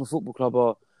club Arsenal Football Club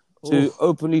are to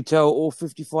openly tell all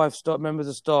 55 members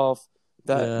of staff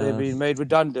that Yeah. they're being made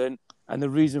redundant, and the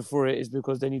reason for it is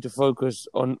because they need to focus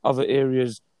on other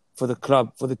areas for the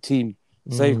club, for the team,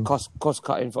 save cost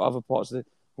cutting for other parts of it.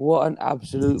 What an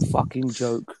absolute fucking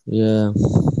joke. Yeah.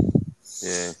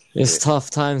 Yeah. It's tough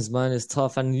times, man. It's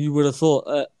tough. And you would have thought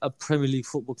a Premier League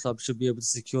football club should be able to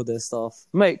secure their staff.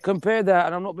 Mate, compare that,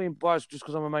 and I'm not being biased just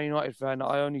because I'm a Man United fan.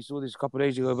 I only saw this a couple of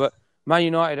days ago, but Man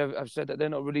United have said that they're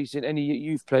not releasing any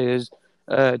youth players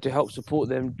to help support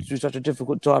them through such a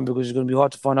difficult time because it's going to be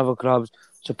hard to find other clubs,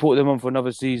 support them on for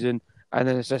another season, and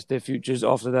then assess their futures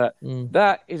after that.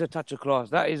 That is a touch of class.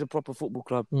 That is a proper football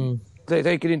club. They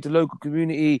take it into local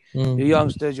community, your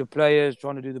youngsters, your players,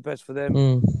 trying to do the best for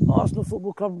them. Arsenal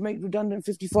Football Club make redundant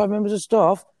 55 members of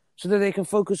staff so that they can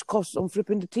focus costs on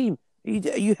flipping the team. Are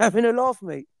you having a laugh,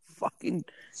 mate? Fucking.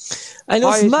 And it's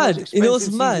highest, mad. most You know what's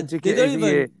expensive mad? season ticket every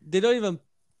year. They don't even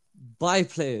buy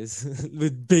players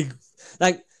with big,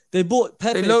 like they bought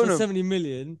Pepe They loan for them. 70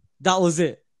 million. That was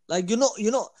it. Like you're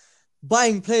not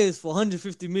buying players for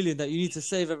 150 million that you need to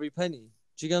save every penny.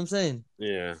 Do you get what I'm saying?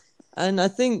 Yeah. And I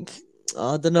think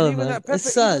I don't know, Even man. that Pepe,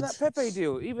 It's sad.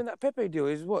 even that Pepe deal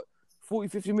is what, 40,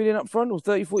 50 million up front or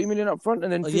 30, 40 million up front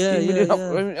and then 15 yeah, million yeah, up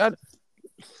yeah. front.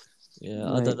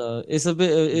 Yeah, I Mate. don't know. It's a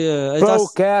bit yeah.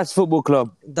 Broke ass football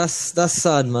club. That's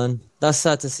sad, man. That's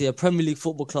sad to see. A Premier League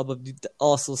football club of the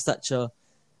Arsenal stature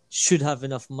should have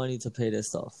enough money to pay their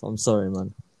staff. I'm sorry,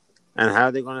 man. And how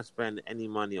are they going to spend any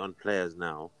money on players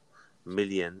now?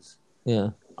 Millions. Yeah.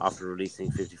 after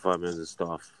releasing 55 members of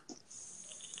staff.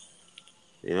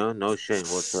 You know, no shame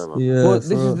whatsoever. Yeah, Well,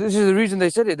 for this is the reason they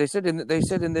said it. They said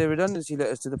in their redundancy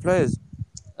letters to the players.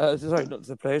 Sorry, not to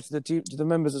the players, to the team, to the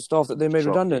members of staff that they made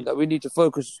redundant. That we need to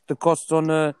focus the costs on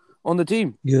the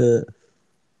team. yeah.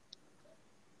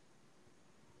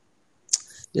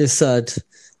 It's sad.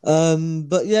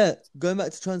 But yeah, going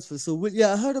back to transfers. So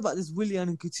I heard about this Willian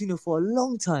and Coutinho for a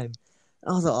long time.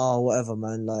 I was like, oh, whatever,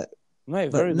 man. Like,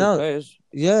 Mate, but very good now, players.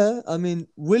 yeah, I mean,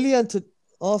 Willian to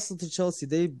Arsenal to Chelsea,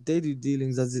 they do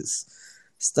dealings as it's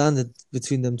standard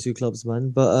between them two clubs, man.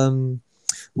 But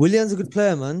Willian's a good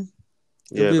player, man.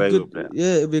 Yeah, very good player.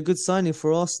 Yeah, it'll be a good signing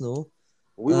for Arsenal.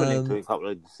 We were linked to a couple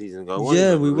of seasons ago.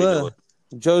 Yeah, we were.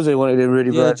 Jose wanted him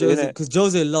really Yeah, bad, Jose, because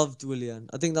Jose loved Willian.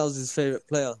 I think that was his favorite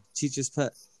player, Chicha's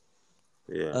pet.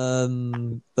 Yeah.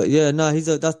 But yeah, no,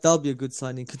 that'll be a good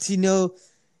signing. Coutinho,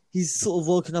 he's sort of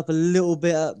woken up a little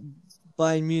bit at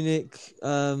Bayern Munich.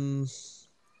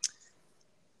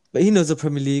 But he knows the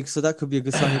Premier League, so that could be a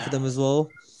good signing for them as well.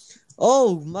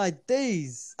 Oh my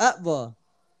days, Akbar.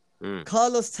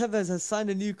 Carlos Tevez has signed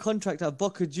a new contract at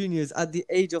Boca Juniors at the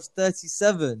age of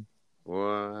 37.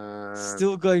 What?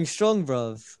 Still going strong,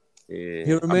 bruv. Yeah.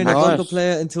 He'll remain a Boca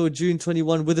player until June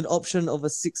 21 with an option of a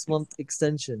 6-month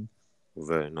extension.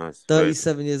 Very nice.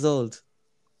 37 years old.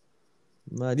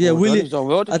 Mad. Yeah,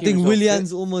 I think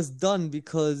Willian's almost done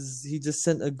because he just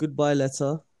sent a goodbye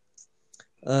letter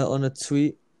on a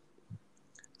tweet.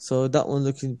 So that one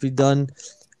looking to be done.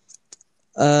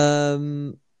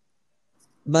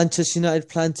 Manchester United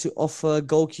plan to offer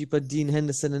goalkeeper Dean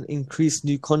Henderson an increased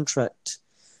new contract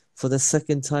for the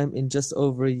second time in just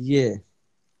over a year.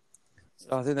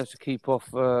 I think that's to keep off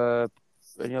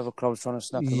any other clubs trying to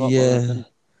snap him up. Yeah.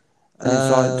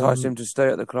 And entice him to stay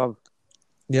at the club.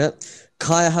 Yeah.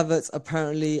 Kai Havertz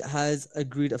apparently has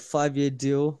agreed a 5-year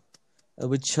deal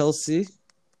with Chelsea.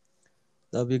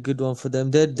 That'll be a good one for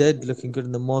them. They're looking good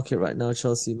in the market right now,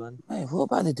 Chelsea, man. Hey, what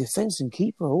about the defence and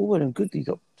keeper? All well and good, these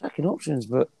attacking options,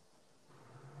 but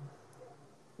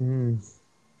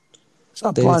it's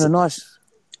like buying a nice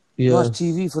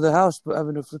TV for the house, but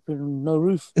having a flipping no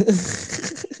roof.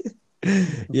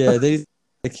 Yeah, they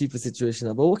keeper situation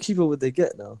now. But what keeper would they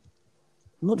get now?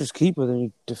 Not just keeper, they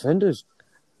need defenders.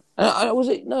 I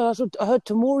heard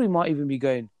Tomori might even be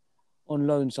going on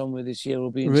loan somewhere this year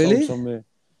or being sold somewhere.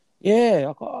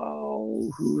 Yeah,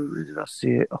 where did I see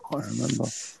it? I can't remember.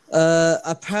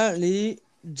 Apparently,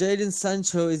 Jadon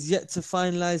Sancho is yet to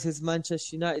finalise his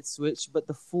Manchester United switch, but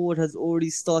the forward has already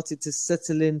started to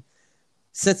settling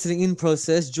in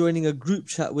process, joining a group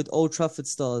chat with Old Trafford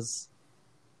stars.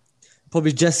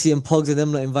 Probably Jesse and Pogs and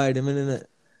them not invited him in, innit?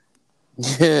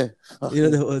 Yeah. You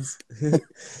know the ones.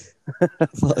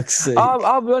 Fuck's sake.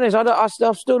 I'll be honest,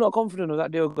 I'm still not confident of that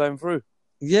deal going through.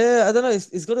 Yeah, I don't know.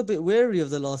 It's got a bit wary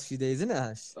of the last few days, isn't it,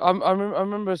 Ash? I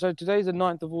remember, so today's the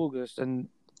 9th of August, and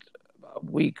a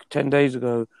week, 10 days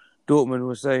ago, Dortmund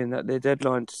was saying that their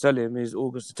deadline to sell him is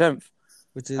August the 10th.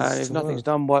 Which is and if nothing's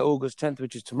done by August 10th,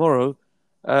 which is tomorrow,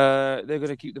 they're going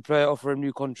to keep the player, offer him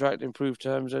new contract, improve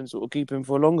terms, and sort of keep him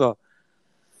for longer.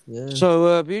 Yeah. So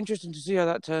it'll be interesting to see how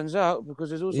that turns out, because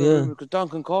there's also a rumour, because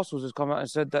Duncan Castles has come out and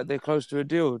said that they're close to a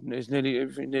deal, and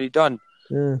everything's nearly done.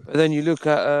 Yeah. But then you look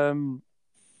at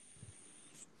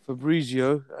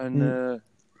Fabrizio and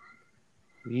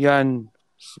Jan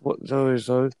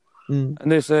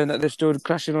and they're saying that they're still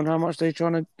clashing on how much they're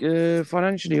trying to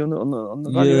financially on the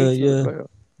valuation of the player.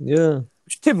 Yeah.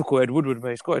 Which is typical Ed Woodward,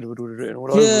 mate. Scott Ed Woodward written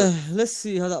all over it. Yeah, let's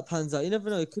see how that pans out. You never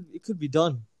know. It could be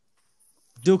done.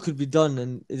 Deal could be done,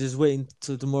 and it's just waiting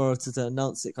till tomorrow to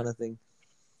announce it, kind of thing.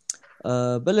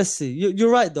 But let's see.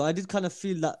 You're right though. I did kind of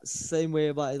feel that same way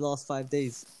about the last 5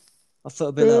 days. I felt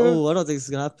a bit like, I don't think this is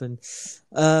gonna happen.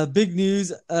 Big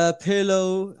news: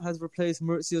 Pirlo has replaced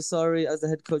Maurizio Sarri as the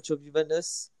head coach of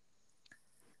Juventus.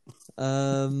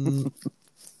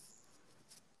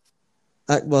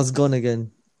 Akbar's gone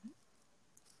again.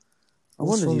 I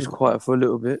wonder if he's quiet for a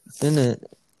little bit, isn't it?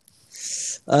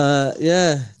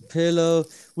 Yeah, Pirlo.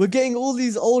 We're getting all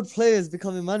these old players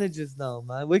becoming managers now,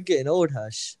 man. We're getting old,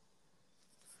 Hash.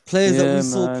 Players that we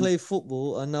saw play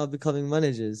football are now becoming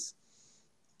managers.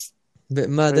 Bit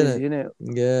mad, isn't it?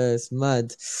 Yeah, it's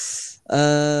mad.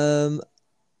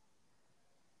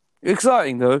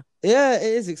 Exciting though. Yeah, it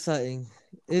is exciting.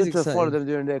 Good to follow them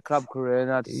during their club career and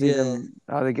how to see them,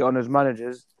 how they get on as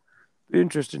managers. Be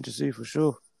interesting to see for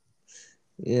sure.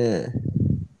 Yeah.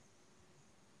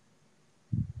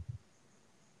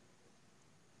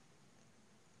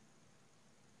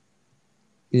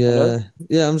 Yeah. Hello?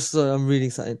 Yeah, I'm sorry, I'm reading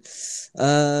something.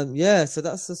 Yeah, so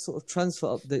that's the sort of transfer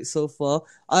update so far.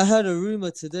 I heard a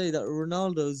rumor today that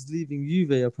Ronaldo's leaving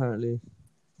Juve apparently.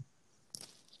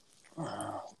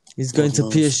 He's going God to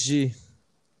knows. PSG.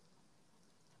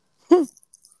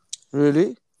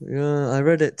 Really? Yeah, I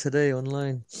read it today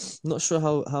online. Not sure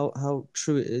how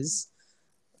true it is.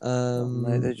 Oh,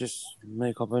 mate, they just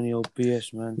make up any old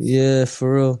BS, man. Yeah,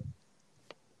 for real.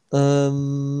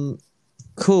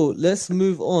 Cool. Let's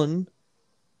move on.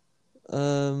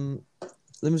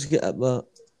 Let me just get at that.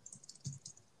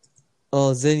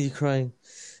 Oh, Zaini crying.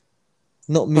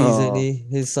 Not me, Oh. Zaini.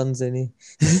 His son, Zaini.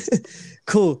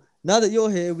 Cool. Now that you're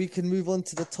here, we can move on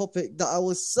to the topic that I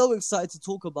was so excited to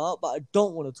talk about, but I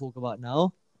don't want to talk about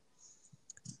now.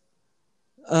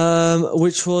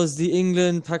 Which was the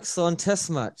England-Pakistan Test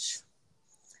match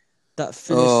that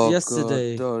finished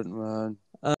yesterday. God, don't,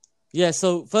 man. Yeah,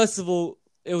 so first of all,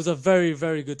 it was a very,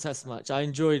 very good Test match. I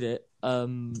enjoyed it a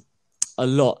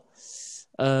lot.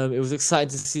 It was exciting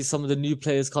to see some of the new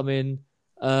players come in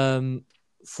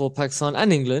for Pakistan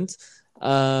and England.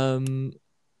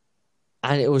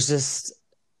 And it was just,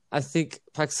 I think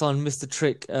Pakistan missed a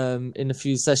trick in a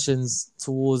few sessions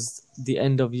towards the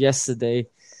end of yesterday,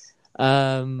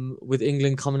 with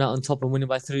England coming out on top and winning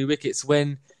by 3 wickets,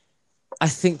 when I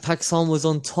think Pakistan was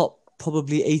on top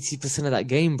probably 80% of that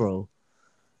game, bro.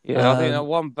 Yeah, I think that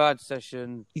one bad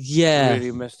session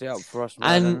really messed it up for us,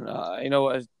 man. And you know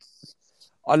what?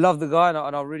 I love the guy, and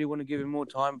I really want to give him more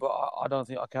time, but I don't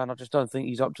think I can. I just don't think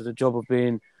he's up to the job of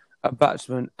being a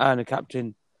batsman and a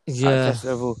captain at Test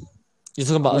level. You're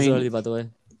talking about Azhar Ali, by the way.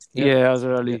 Yeah,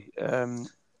 Azhar Ali.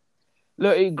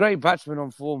 Look, great batsman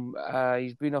on form.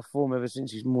 He's been off form ever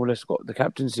since he's more or less got the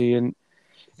captaincy, and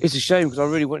it's a shame because I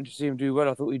really wanted to see him do well.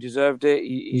 I thought he deserved it.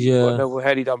 He got a level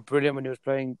head. He done brilliant when he was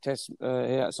playing Test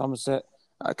here at Somerset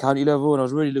at county level, and I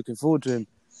was really looking forward to him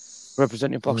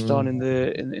representing Pakistan in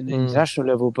the international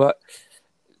level. But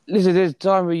listen, there's a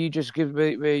time where you just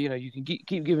where you can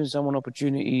keep giving someone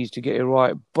opportunities to get it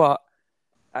right, but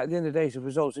at the end of the day, it's a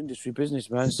results industry business,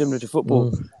 man, similar to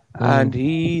football. And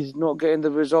he's not getting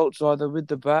the results either with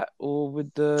the bat or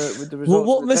with the results. Well,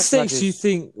 what mistakes do you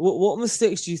think? What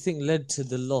mistakes do you think led to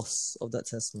the loss of that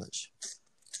Test match?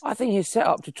 I think he's set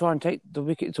up to try and take the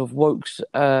wickets of Wokes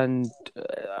and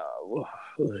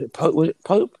was it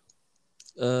Pope?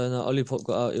 No, Ollie Pope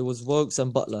got out. It was Wokes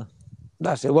and Butler.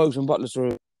 That's it, Wokes and Butler.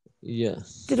 Sorry. Yeah.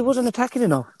 It wasn't attacking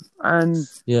enough, and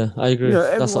yeah, I agree.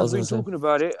 Everyone's been talking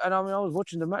about it, and I mean, I was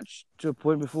watching the match to a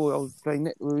point before I was playing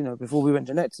net, before we went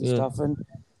to nets and stuff, and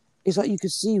it's like you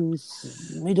could see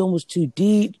mid-on was too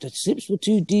deep, the slips were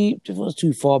too deep, it was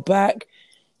too far back.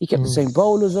 He kept the same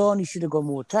bowlers on. He should have gone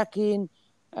more attacking,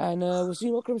 and we'll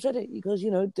see what Krim said it. He goes,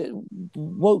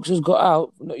 Wokes has got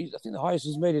out. I think the highest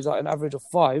he's made is like an average of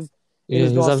 5 in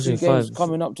his last 3 games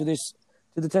coming up to the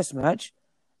Test match.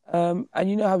 And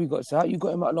you know how he got out. You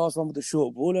got him at last one with a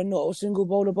short ball, and not a single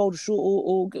bowler bowled a short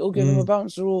or gave him a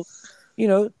bouncer or,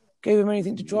 gave him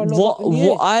anything to try and lock up in the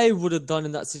air. What I would have done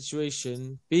in that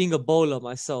situation, being a bowler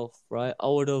myself, right? I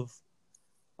would have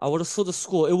saw the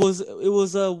score. It was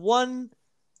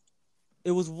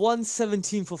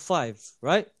 117 for 5,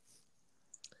 right?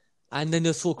 And then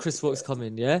you saw Chris Wokes come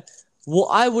in, yeah? What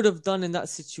I would have done in that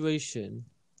situation,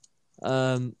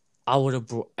 I would have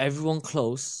brought everyone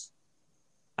close.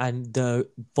 And the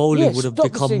bowling would have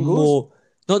become more,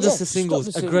 not just the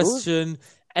singles, aggression,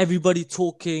 everybody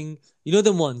talking. You know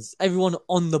them ones, everyone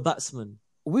on the batsman.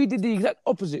 We did the exact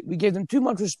opposite. We gave them too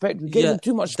much respect. We gave them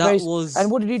too much space.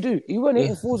 And what did he do? He went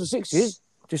hitting 4s or 6s,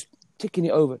 just ticking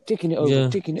it over.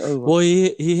 Well,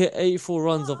 he hit 84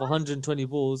 runs off 120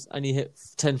 balls, and he hit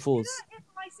 10 fours. If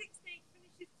my 16th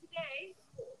finishes today,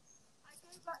 I go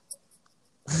back to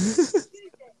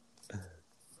Tuesday.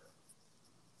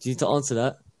 Do you need to answer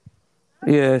that?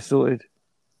 Yeah, sorted.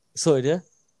 Sorted, yeah?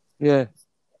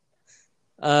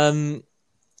 Yeah.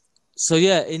 So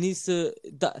yeah, it needs to.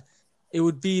 It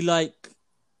would be like,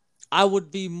 I would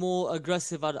be more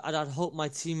aggressive. I'd hope my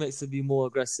teammates would be more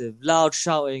aggressive, loud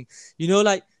shouting.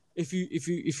 Like if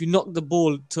you knock the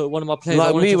ball to one of my players,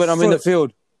 like me when I'm in the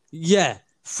field. Yeah,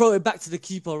 throw it back to the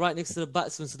keeper right next to the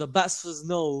batsman, so the batsmen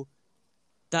know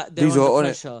that they're under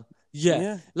pressure.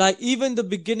 Yeah, like even the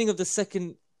beginning of the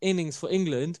second innings for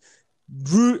England,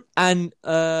 Root and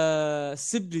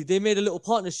Sibley, they made a little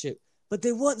partnership, but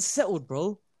they weren't settled,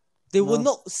 bro. They were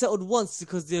not settled once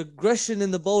because the aggression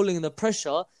in the bowling and the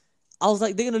pressure. I was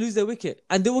like, they're going to lose their wicket.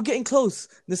 And they were getting close.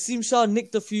 Naseem Shah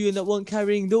nicked a few and that weren't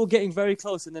carrying. They were getting very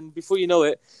close. And then before you know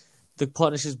it, the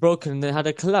partnership's broken and they had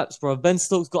a collapse, bro. Ben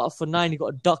Stokes got up for 9. He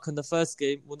got a duck in the first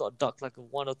game. Well, not a duck, like a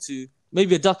 1 or 2.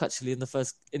 Maybe a duck, actually, in the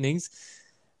first innings.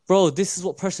 Bro, this is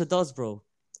what pressure does, bro.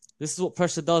 This is what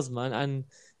pressure does, man. And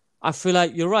I feel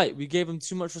like you're right. We gave him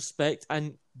too much respect.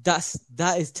 And that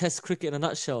is Test cricket in a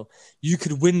nutshell. You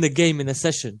could win the game in a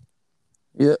session.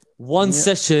 Yeah. One Yeah.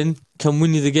 session can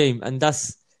win you the game, and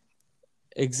that's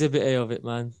Exhibit A of it,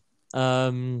 man.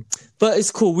 But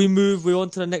it's cool. We're on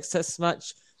to the next test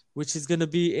match, which is gonna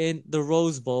be in the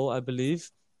Rose Bowl, I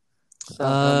believe.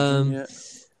 Southampton, yeah.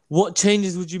 What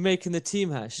changes would you make in the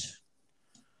team, Hash?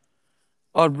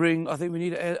 I think we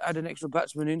need to add an extra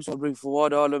batsman in, so I'd bring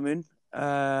Fawad Alam in.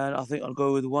 And I think I'll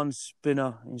go with one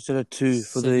spinner instead of two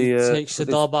for So the. you take for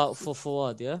this. Shadab out for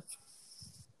Fawad, yeah?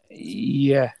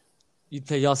 Yeah. You'd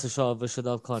play Yasir Shah over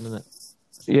Shadab Khan, innit?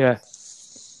 Yeah.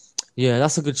 Yeah,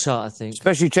 that's a good shot, I think.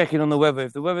 Especially checking on the weather.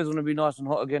 If the weather's going to be nice and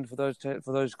hot again for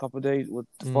those couple of days,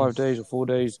 5 days or 4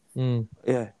 days,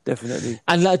 yeah, definitely.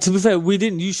 And like, to be fair, we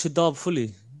didn't use Shadab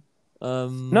fully.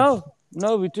 No,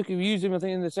 we used him. I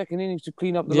think in the second innings to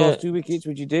clean up the last 2 wickets,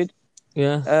 which he did.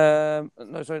 Yeah.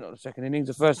 No, sorry, not the second innings.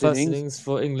 The first First innings. innings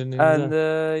for England. And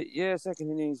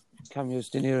second innings cameo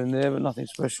stint here and there, but nothing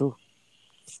special.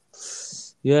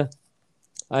 Yeah,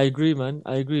 I agree, man.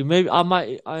 I agree. Maybe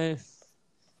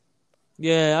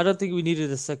Yeah, I don't think we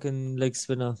needed a second leg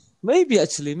spinner. Maybe.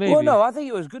 Well, no, I think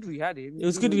it was good we had him. It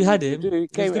was good we had him.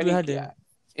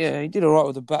 Yeah, he did all right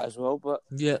with the bat as well. But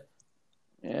yeah,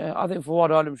 I think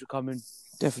Fawad Alam should come in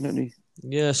definitely.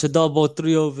 Yeah, Shadab bowled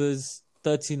 3 overs,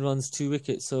 13 runs, 2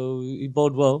 wickets, so he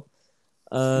bowled well.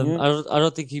 I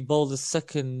don't think he bowled the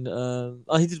second.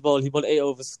 He did bowl. He bowled 8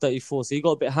 overs for 34, so he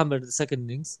got a bit hammered in the second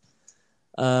innings.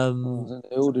 They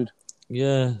all did.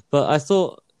 Yeah, but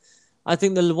I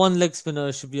think the one leg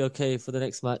spinner should be okay for the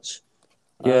next match.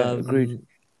 Yeah, agreed.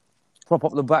 Prop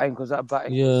up the batting because that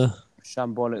batting was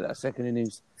shambolic that second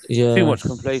innings. Yeah, too much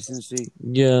complacency.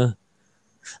 Yeah,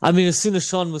 I mean, as soon as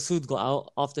Sean Masood got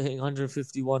out after hitting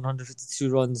 151,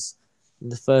 152 runs in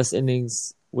the first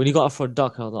innings, when he got out for a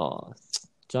duck, I thought,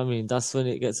 do you know what I mean? That's when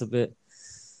it gets a bit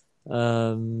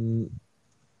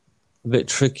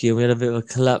tricky, and we had a bit of a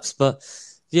collapse. But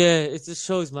yeah, it just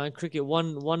shows, man. Cricket,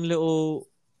 one little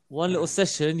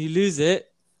session, you lose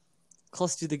it,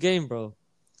 cost you the game, bro.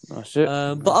 That's it.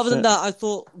 But other than that, I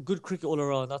thought good cricket all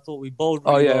around. I thought we bowled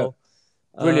really well.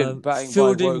 Brilliant batting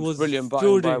fielding by was brilliant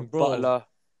batting by bro. Butler.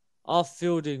 Our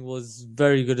fielding was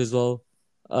very good as well.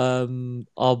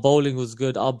 Our bowling was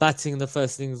good. Our batting in the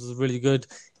first innings was really good.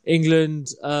 England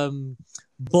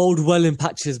bowled well in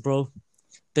patches, bro.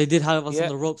 They did have us on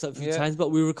the ropes a few times,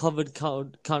 but we recovered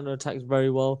counter attacks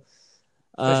very well.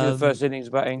 Especially the first innings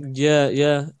batting.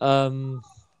 Yeah.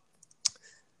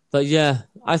 But yeah,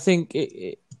 I think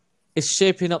it's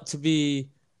shaping up to be.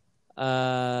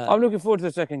 I'm looking forward to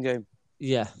the second game.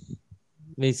 Yeah,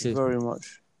 me too. Very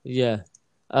much. Yeah.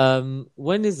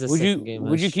 When is the second game?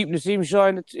 Would you keep Naseem Shah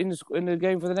in the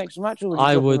game for the next match, or would you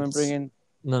I would bring in?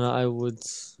 No, I would.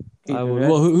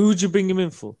 Well, who would you bring him in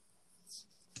for?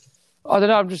 I don't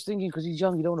know. I'm just thinking because he's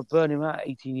young. You don't want to burn him out.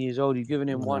 18 years old. You've given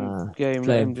him one game.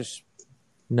 Let him just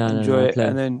enjoy it,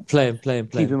 and then play him.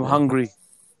 Keep him hungry.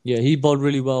 Yeah, he bowled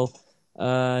really well.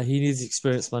 He needs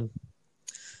experience, man.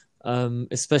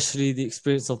 Especially the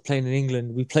experience of playing in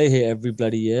England. We play here every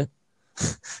bloody year. Do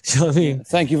you know what I mean? Yeah.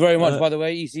 Thank you very much, by the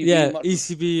way, ECB. Yeah,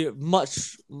 ECB,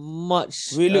 much.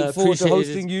 We look forward to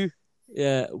hosting you.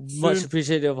 Yeah, much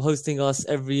appreciated of hosting us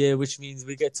every year, which means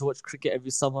we get to watch cricket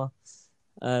every summer,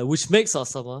 which makes our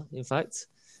summer, in fact.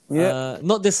 Yeah.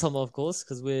 Not this summer, of course,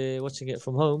 because we're watching it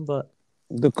from home, but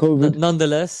the COVID.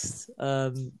 Nonetheless,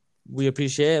 we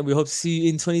appreciate it, and we hope to see you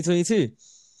in 2022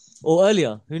 or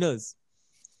earlier. Who knows?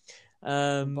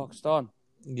 In Pakistan.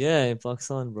 Yeah, in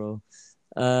Pakistan, bro.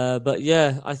 But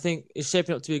yeah, I think it's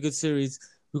shaping up to be a good series.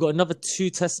 We've got another 2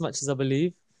 test matches, I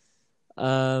believe.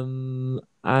 And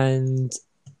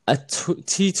a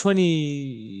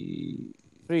T20.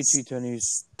 3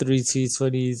 T20s. 3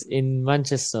 T20s in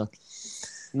Manchester.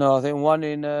 No, I think one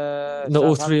in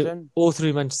Southampton. all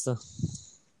three Manchester.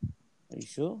 Are you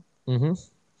sure? Mm-hmm.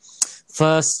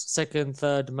 First, second,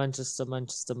 third, Manchester.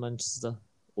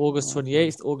 August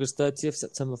 28th, August 30th,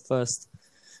 September 1st.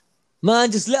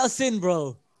 Man, just let us in,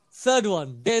 bro. Third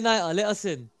one, day and night, let us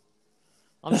in.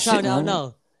 I'm shouting it out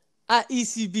now. At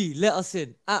ECB, let us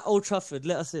in. At Old Trafford,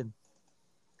 let us in.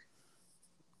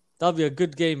 That'll be a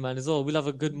good game, man, as well. We'll have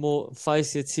a good, more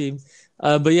feisty team.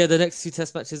 But yeah, the next 2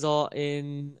 test matches are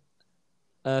in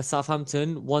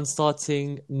Southampton. One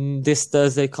starting this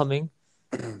Thursday coming.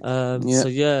 So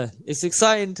yeah, it's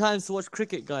exciting times to watch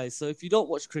cricket, guys. So if you don't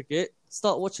watch cricket,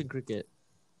 start watching cricket.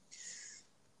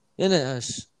 Isn't it,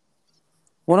 Ash?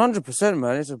 100%,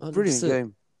 man. It's a 100%. Brilliant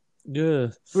game. Yeah.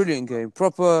 Brilliant game.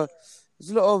 Proper. There's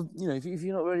a lot of, if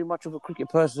you're not really much of a cricket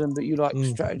person, but you like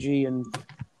strategy and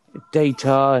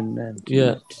data and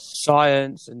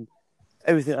science, and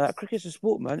everything like that. Cricket's a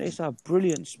sport, man. It's a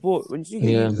brilliant sport. Once you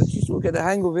sort of get the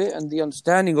hang of it and the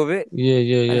understanding of it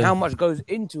and how much goes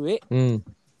into it, then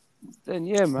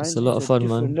man, it's a lot of fun,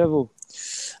 man. Level.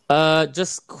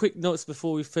 Just quick notes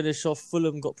before we finish off.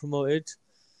 Fulham got promoted.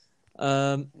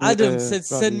 Adam said,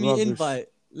 "Send me invite."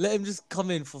 Let him just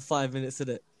come in for 5 minutes,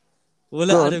 innit? We'll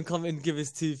let Adam come in and give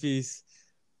his 2 piece.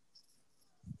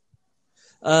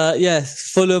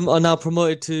 Fulham are now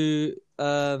promoted to.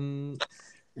 Bro,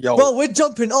 we're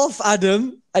jumping off,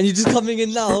 Adam, and you're just coming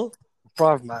in now.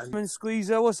 Bruv, man.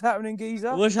 Squeezer, what's happening,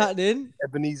 geezer? What's happening?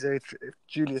 Ebenezer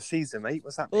Julius Caesar, mate.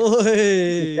 What's happening?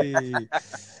 Oi.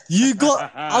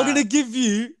 I'm gonna give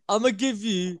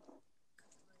you.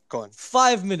 Go on.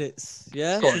 5 minutes,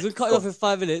 yeah? Because we're cutting off in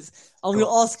 5 minutes. I'm going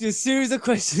to ask you a series of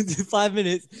questions in 5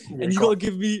 minutes, and you got to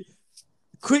give me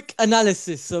quick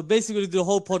analysis. So basically, we're going to do a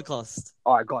whole podcast.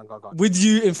 All right, go on. With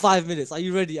you in 5 minutes. Are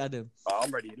you ready, Adam?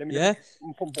 I'm ready. Let me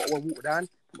put a bottle of water down.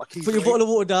 Put your bottle of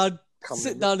water down.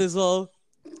 Sit down as well.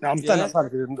 No, I'm standing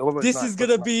outside. This is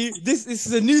going to be... This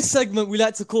is a new segment we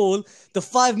like to call the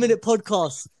 5-minute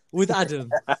podcast with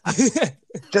Adam.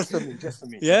 Just for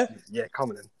me. Yeah? Yeah, come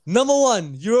on then. Number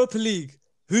 1, Europa League.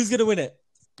 Who's going to win it?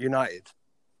 United.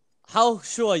 How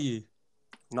sure are you?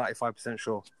 95%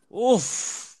 sure.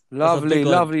 Oof. Lovely.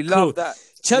 Love that.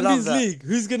 Champions League.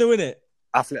 Who's going to win it?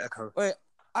 Atletico. Wait,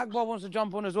 Akbar wants to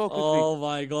jump on as well quickly. Oh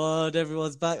my God.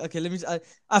 Everyone's back. Okay, let me...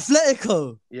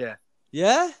 Atletico. Yeah.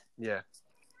 Yeah? Yeah.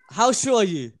 How sure are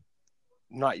you?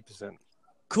 90%.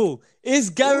 Cool. Is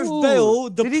Gareth Bale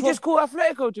the... Did he just call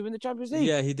Atletico to win the Champions League?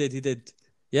 Yeah, he did.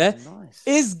 Yeah? Nice.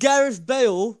 Is Gareth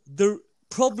Bale the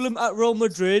problem at Real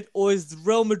Madrid, or is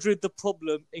Real Madrid the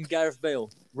problem in Gareth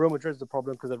Bale? Real Madrid's the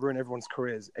problem because they've ruined everyone's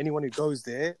careers. Anyone who goes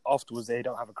there, afterwards, they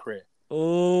don't have a career.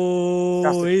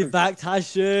 Oh, he backed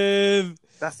Hashim.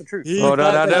 That's the truth. Well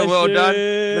done. Look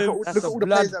at all the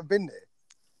players that have been there.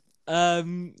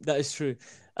 That is true.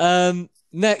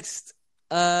 Next,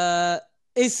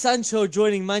 is Sancho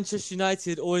joining Manchester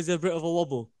United, or is there a bit of a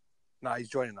wobble? Nah, he's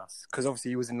joining us because obviously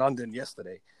he was in London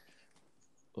yesterday.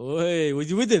 Oi, were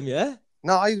you with him? Yeah.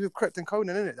 No, he's with Krypton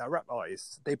Conan, innit? That rap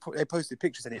artist. They posted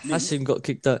pictures in it. Hashim got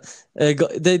kicked out. They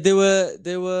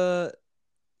were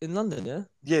in London, yeah.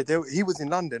 Yeah, he was in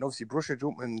London. Obviously, Borussia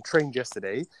Dortmund trained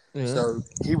yesterday, so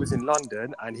he was in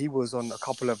London and he was on a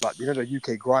couple of the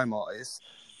UK grime artists,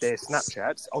 their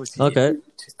Snapchats. Obviously,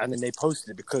 and then they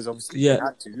posted it because obviously they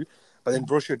had to. But then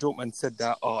Borussia Dortmund said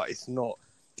that it's not.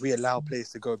 We allow players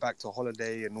to go back to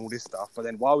holiday and all this stuff. But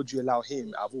then why would you allow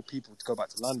him, out of all people, to go back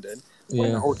to London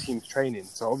when the whole team's training?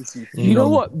 So obviously... You know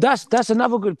what? That's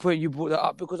another good point you brought that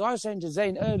up, because I was saying to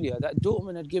Zayn earlier that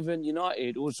Dortmund had given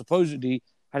United, or supposedly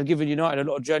had given United, a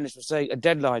lot of journalists were saying, a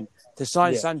deadline to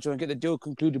sign Sancho and get the deal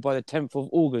concluded by the 10th of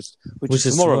August, which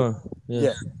is tomorrow.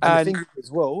 Yeah. And the thing as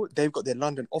well, they've got their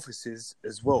London offices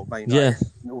as well, Man United,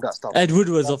 and all that stuff. Ed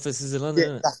Woodward's offices in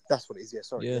London. Yeah, that's what it is. Yeah,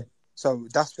 sorry. Yeah. So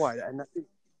that's why. And I think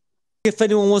if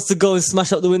anyone wants to go and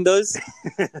smash up the windows,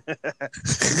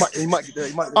 he might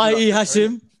i.e.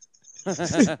 Hashim.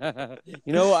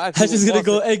 You know what? Hashim's going to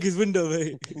go egg his window,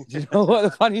 mate. Do you know what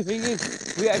the funny thing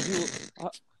is? I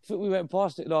think we went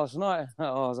past it last night.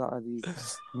 I was like,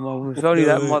 if only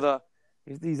that mother,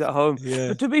 if he's at home. Yeah.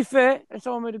 But to be fair, and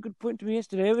someone made a good point to me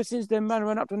yesterday, ever since their man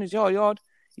ran up to his yard,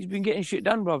 he's been getting shit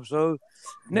done, bruv. So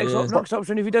next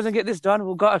option, if he doesn't get this done,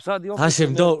 we'll go outside the office.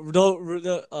 Hashim, don't.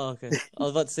 Oh, okay. I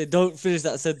was about to say, don't finish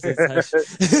that sentence, Hash.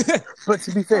 But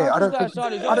to be fair, I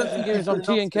don't think give him some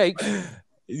tea and cake.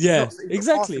 Yeah,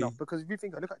 exactly. Because if you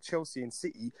think, look at Chelsea and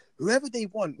City, whoever they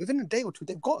want, within a day or two,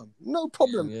 they've got them. No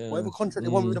problem. Yeah. Whatever contract they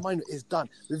want with the minor is done.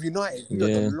 With United, we've got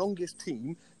the longest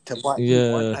team to buy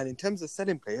one. And in terms of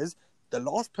selling players, the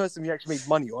last person we actually made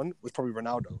money on was probably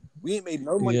Ronaldo. We ain't made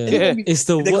no money. Yeah. It's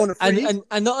the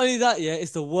and not only that,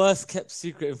 it's the worst kept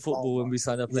secret in football when we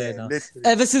sign a player now. Literally.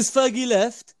 Ever since Fergie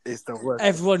left, it's the worst.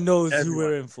 Everyone knows who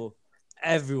we're in for.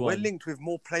 Everyone. We're linked with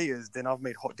more players than I've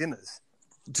made hot dinners.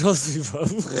 Trust me, bro.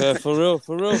 Yeah, for real.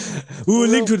 We were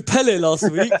linked with Pele last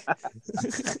week.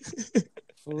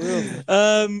 For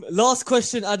real. Last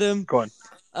question, Adam. Go on.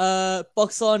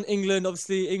 Pakistan, England.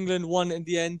 Obviously, England won in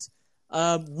the end.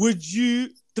 Would you...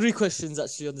 3 questions,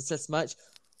 actually, on the test match.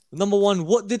 Number 1,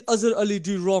 what did Azhar Ali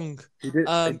do wrong,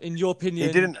 in your opinion,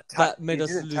 he didn't attack, that made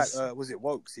us lose? Was it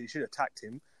Wokes? He should have attacked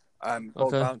him.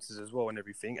 Both bounces as well and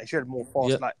everything. And she had more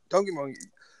fast. Like, don't get me wrong,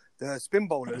 the spin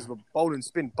bowlers were bowling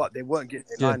spin, but they weren't getting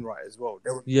their line right as well.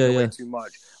 They were way too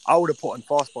much. I would have put on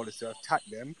fast bowlers to attack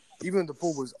them. Even though the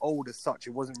ball was old as such, it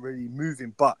wasn't really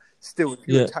moving. But still, if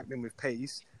you attack them with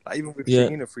pace, like even with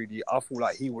Shaheen Afridi, I feel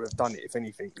like he would have done it, if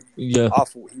anything. Yeah, I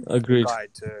thought he was the guy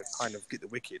to kind of get the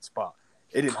wickets, but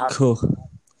it didn't happen. Cool.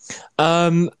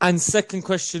 And second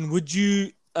question, would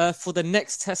you, for the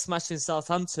next test match in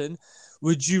Southampton,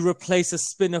 would you replace a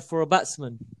spinner for a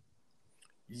batsman?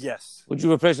 Yes. Would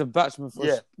you replace a batsman for?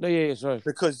 Yeah. No, yeah, sorry.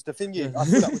 Because the thing is, I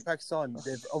feel like with Pakistan,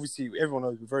 they've obviously everyone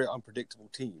knows we're a very unpredictable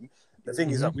team. The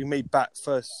thing is that we may bat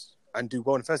first and do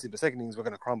well in the first innings, the second innings we're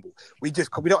going to crumble. We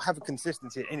don't have a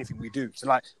consistency in anything we do. So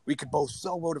like we could bowl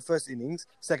so well the first innings,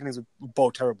 second innings we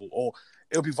bowl terrible, or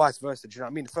it'll be vice versa. Do you know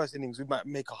what I mean? The first innings we might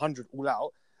make 100 all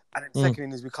out, and then the second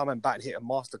innings we come and bat and hit a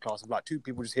masterclass of like two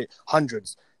people just hit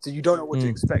hundreds. So you don't know what to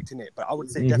expect in it. But I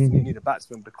would say definitely need a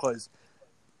batsman because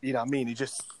you know what I mean. It's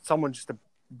just someone just to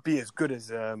be as good as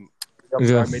the other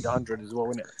guy made 100 as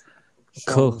well, isn't it?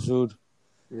 Cool.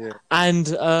 Yeah. And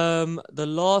the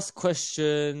last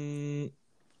question.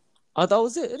 Oh, that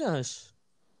was it, innit, Ash?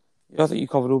 Yeah, I think you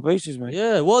covered all bases, mate.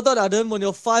 Yeah, well done, Adam, on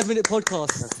your 5-minute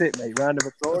podcast. That's it, mate. Round of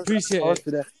applause. Appreciate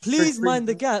it. Please mind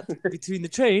the gap between the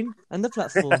train and the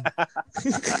platform.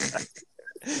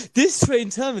 This train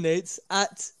terminates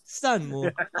at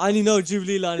Stanmore. I only know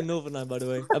Jubilee Line and Northern Line, by the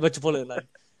way. Metropolitan Line.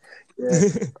 Yeah.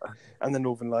 And the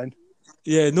Northern Line.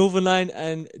 Yeah, Northern Line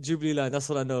and Jubilee Line. That's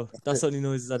what I know. That's the only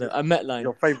noises I know. And Met Line.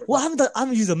 Your favourite. What I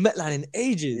haven't used a Met Line in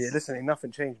ages. Yeah, listen, ain't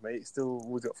nothing changed, mate. It's still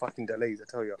always got fucking delays, I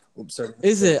tell you. Oops, sorry.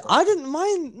 Is it? I didn't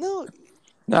mind. No.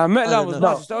 Nah, Metline was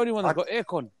know. nice. It's the only one that's got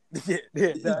aircon.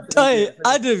 Hey,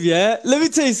 Adam, yeah? Let me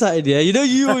tell you something, yeah? You know,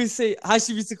 you always say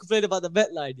Hashim used to complain about the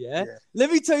Met Line, yeah?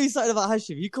 Let me tell you something about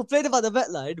Hashim. He complained about the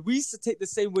Met Line. We used to take the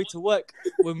same way to work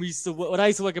when I used to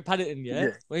work in Paddington,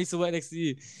 yeah? When I used to work next to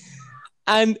you.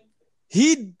 And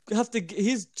his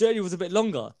journey was a bit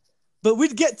longer, but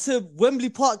we'd get to Wembley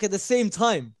Park at the same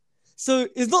time. So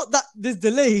it's not that there's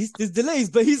delays,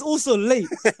 but he's also late.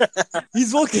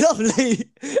 He's walking up late.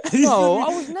 No, I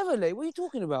was never late. What are you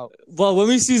talking about? Well, when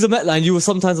we used to use the Met Line, you were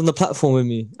sometimes on the platform with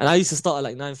me, and I used to start at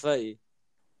like 9:30.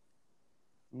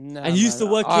 No, and you used to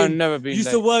work in. I've never been used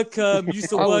late. to work. Used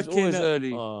to I work was always in.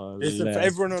 early. Oh, Listen, for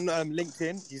everyone on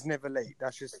LinkedIn, he's never late.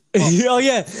 That's just. Oh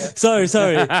yeah. Sorry. This is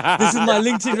my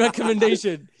LinkedIn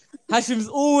recommendation. Hashim's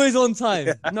always on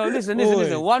time. No, listen.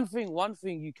 One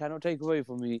thing you cannot take away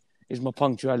from me is my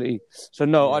punctuality. So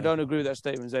no, I don't agree with that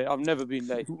statement. Zay. I've never been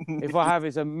late. If I have,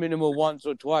 it's a minimal once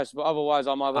or twice, but otherwise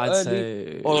I'm either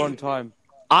early or on time.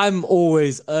 I'm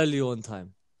always early on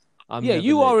time.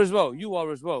 You are as well. You are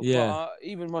as well. Yeah. But,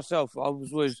 even myself, I've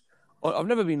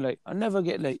never been late. I never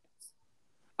get late.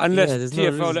 Unless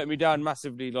TFL let me down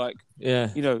massively, like,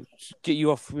 get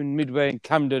you off in Midway in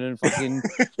Camden and fucking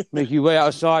make you wait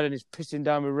outside and it's pissing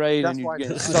down with rain and you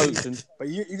get soaked. But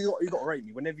you got to rate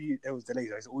me. Whenever there was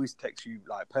delays, I always text you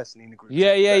like personally in the group.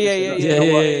 Yeah.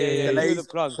 Delays, the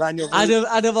plug.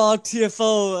 Out of our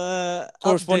TFL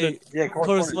correspondent.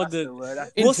 Correspondent.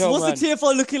 What's the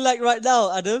TFL looking like right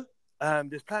now, Adam?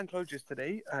 There's planned closures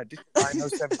today. District line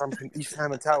 07 East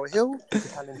Ham and Tower Hill.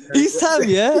 East Ham,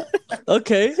 yeah?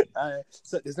 Okay.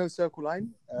 So there's no circle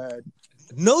line.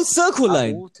 No circle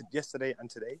line? Yesterday and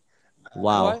today.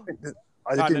 Wow.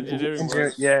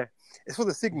 Yeah. It's for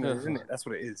the signals, isn't it? That's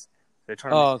what it is. They're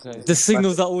trying okay. The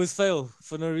signals that always fail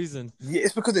for no reason. Yeah,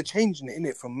 it's because they're changing it,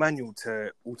 innit? From manual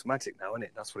to automatic now,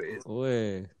 innit? That's what it is.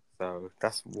 Way. So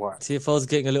that's why. TFL's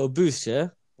getting a little boost, yeah?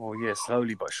 Oh yeah,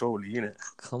 slowly but surely, innit?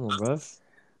 Come on, bruv.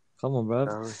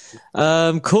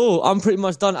 Cool. I'm pretty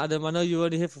much done, Adam. I know you were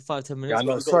only here for 5-10 minutes. Yeah, I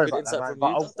know. Sorry about that, man.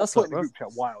 But that's what, bro.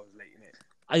 Why I was late, innit?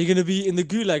 Are you gonna be in the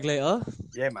gulag later?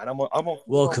 Yeah, man. I'm on.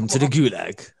 Welcome to the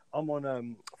gulag. I'm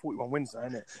on 41 wins,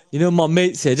 innit? You know, my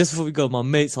mates here. Just before we go, my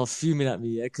mates are fuming at me,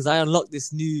 yeah, because I unlocked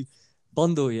this new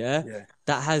bundle, yeah,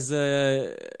 that has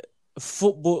a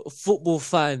football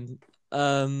fan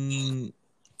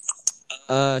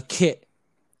kit.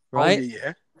 Right? Oh,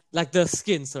 yeah. Like the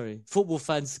skin, football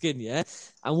fan skin, yeah.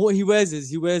 And what he wears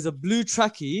is a blue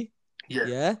trackie,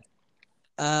 yeah.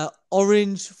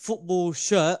 Orange football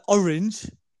shirt,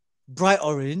 bright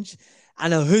orange,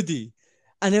 and a hoodie.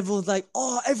 And everyone's like,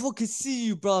 "Oh, everyone can see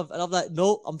you, bruv." And I'm like,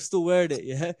 "No, I'm still wearing it,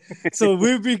 yeah." So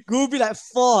we'll be like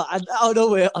far, and out of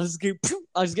nowhere, I just get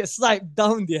sniped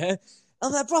down, yeah.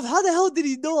 I'm like, bruv, how the hell did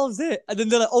he know I was there? And then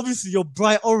they're like, obviously, you're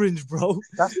bright orange, bro.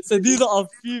 So these are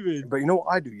fuming. But you know what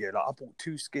I do, yeah? Like, I bought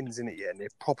 2 skins in it, yeah, and they're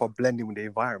proper blending with the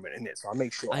environment, innit? So I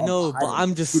make sure. I know, but I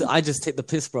just take the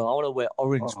piss, bro. I want to wear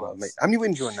orange, bro. Mate. How many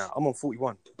wins you on now? I'm on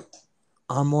 41.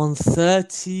 I'm on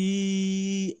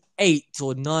 38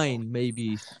 or 9,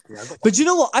 maybe. Yeah, but you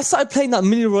know what? I started playing that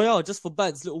Mini Royale just for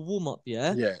bands, little warm-up,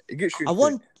 yeah? Yeah, it gets you.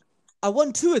 I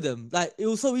won 2 of them. Like, it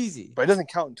was so easy. But it doesn't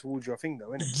count towards your thing, though,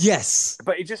 innit? Yes.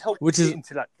 But it just helps get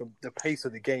into like the pace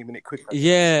of the game and it quicker.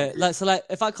 Yeah. Like,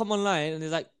 if I come online and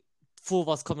there's like 4 of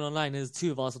us coming online, there's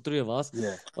 2 of us or 3 of us.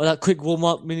 Yeah. Or that quick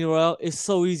warm-up mini royale. It's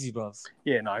so easy, bro.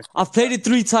 Yeah, nice. I've played it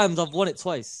 3 times. I've won it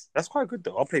twice. That's quite good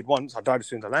though. I played once. I died as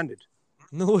soon as I landed.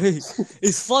 No way.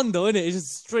 It's fun though, isn't it? It's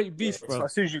just straight beef, So bro.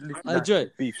 as soon as you I enjoy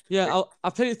it. beef. Yeah, I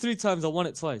played it 3 times. I won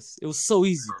it twice. It was so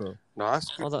easy, bro. No,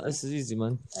 that's I good. was like, this is easy,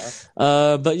 man.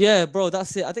 Alright. But yeah, bro,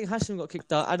 that's it. I think Hashim got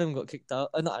kicked out. Adam got kicked out.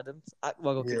 Not Adam.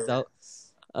 Akbar got kicked Yeah.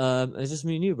 out. It's just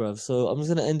me and you, bro. So I'm just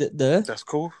gonna end it there. That's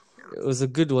cool. It was a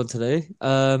good one today.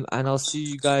 And I'll see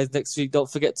you guys next week.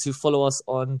 Don't forget to follow us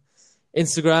on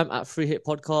Instagram at Free Hit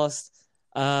Podcast.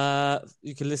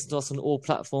 You can listen to us on all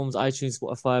platforms, iTunes,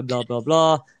 Spotify, blah blah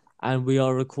blah. And we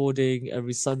are recording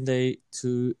every Sunday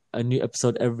to a new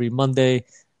episode every Monday.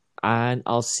 And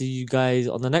I'll see you guys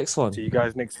on the next one. See you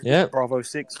guys next week. Yeah. Bravo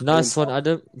 6. Nice one,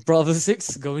 Adam. Bravo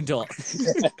 6, going dark.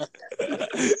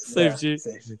 Safe, G.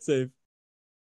 Safe. Safe.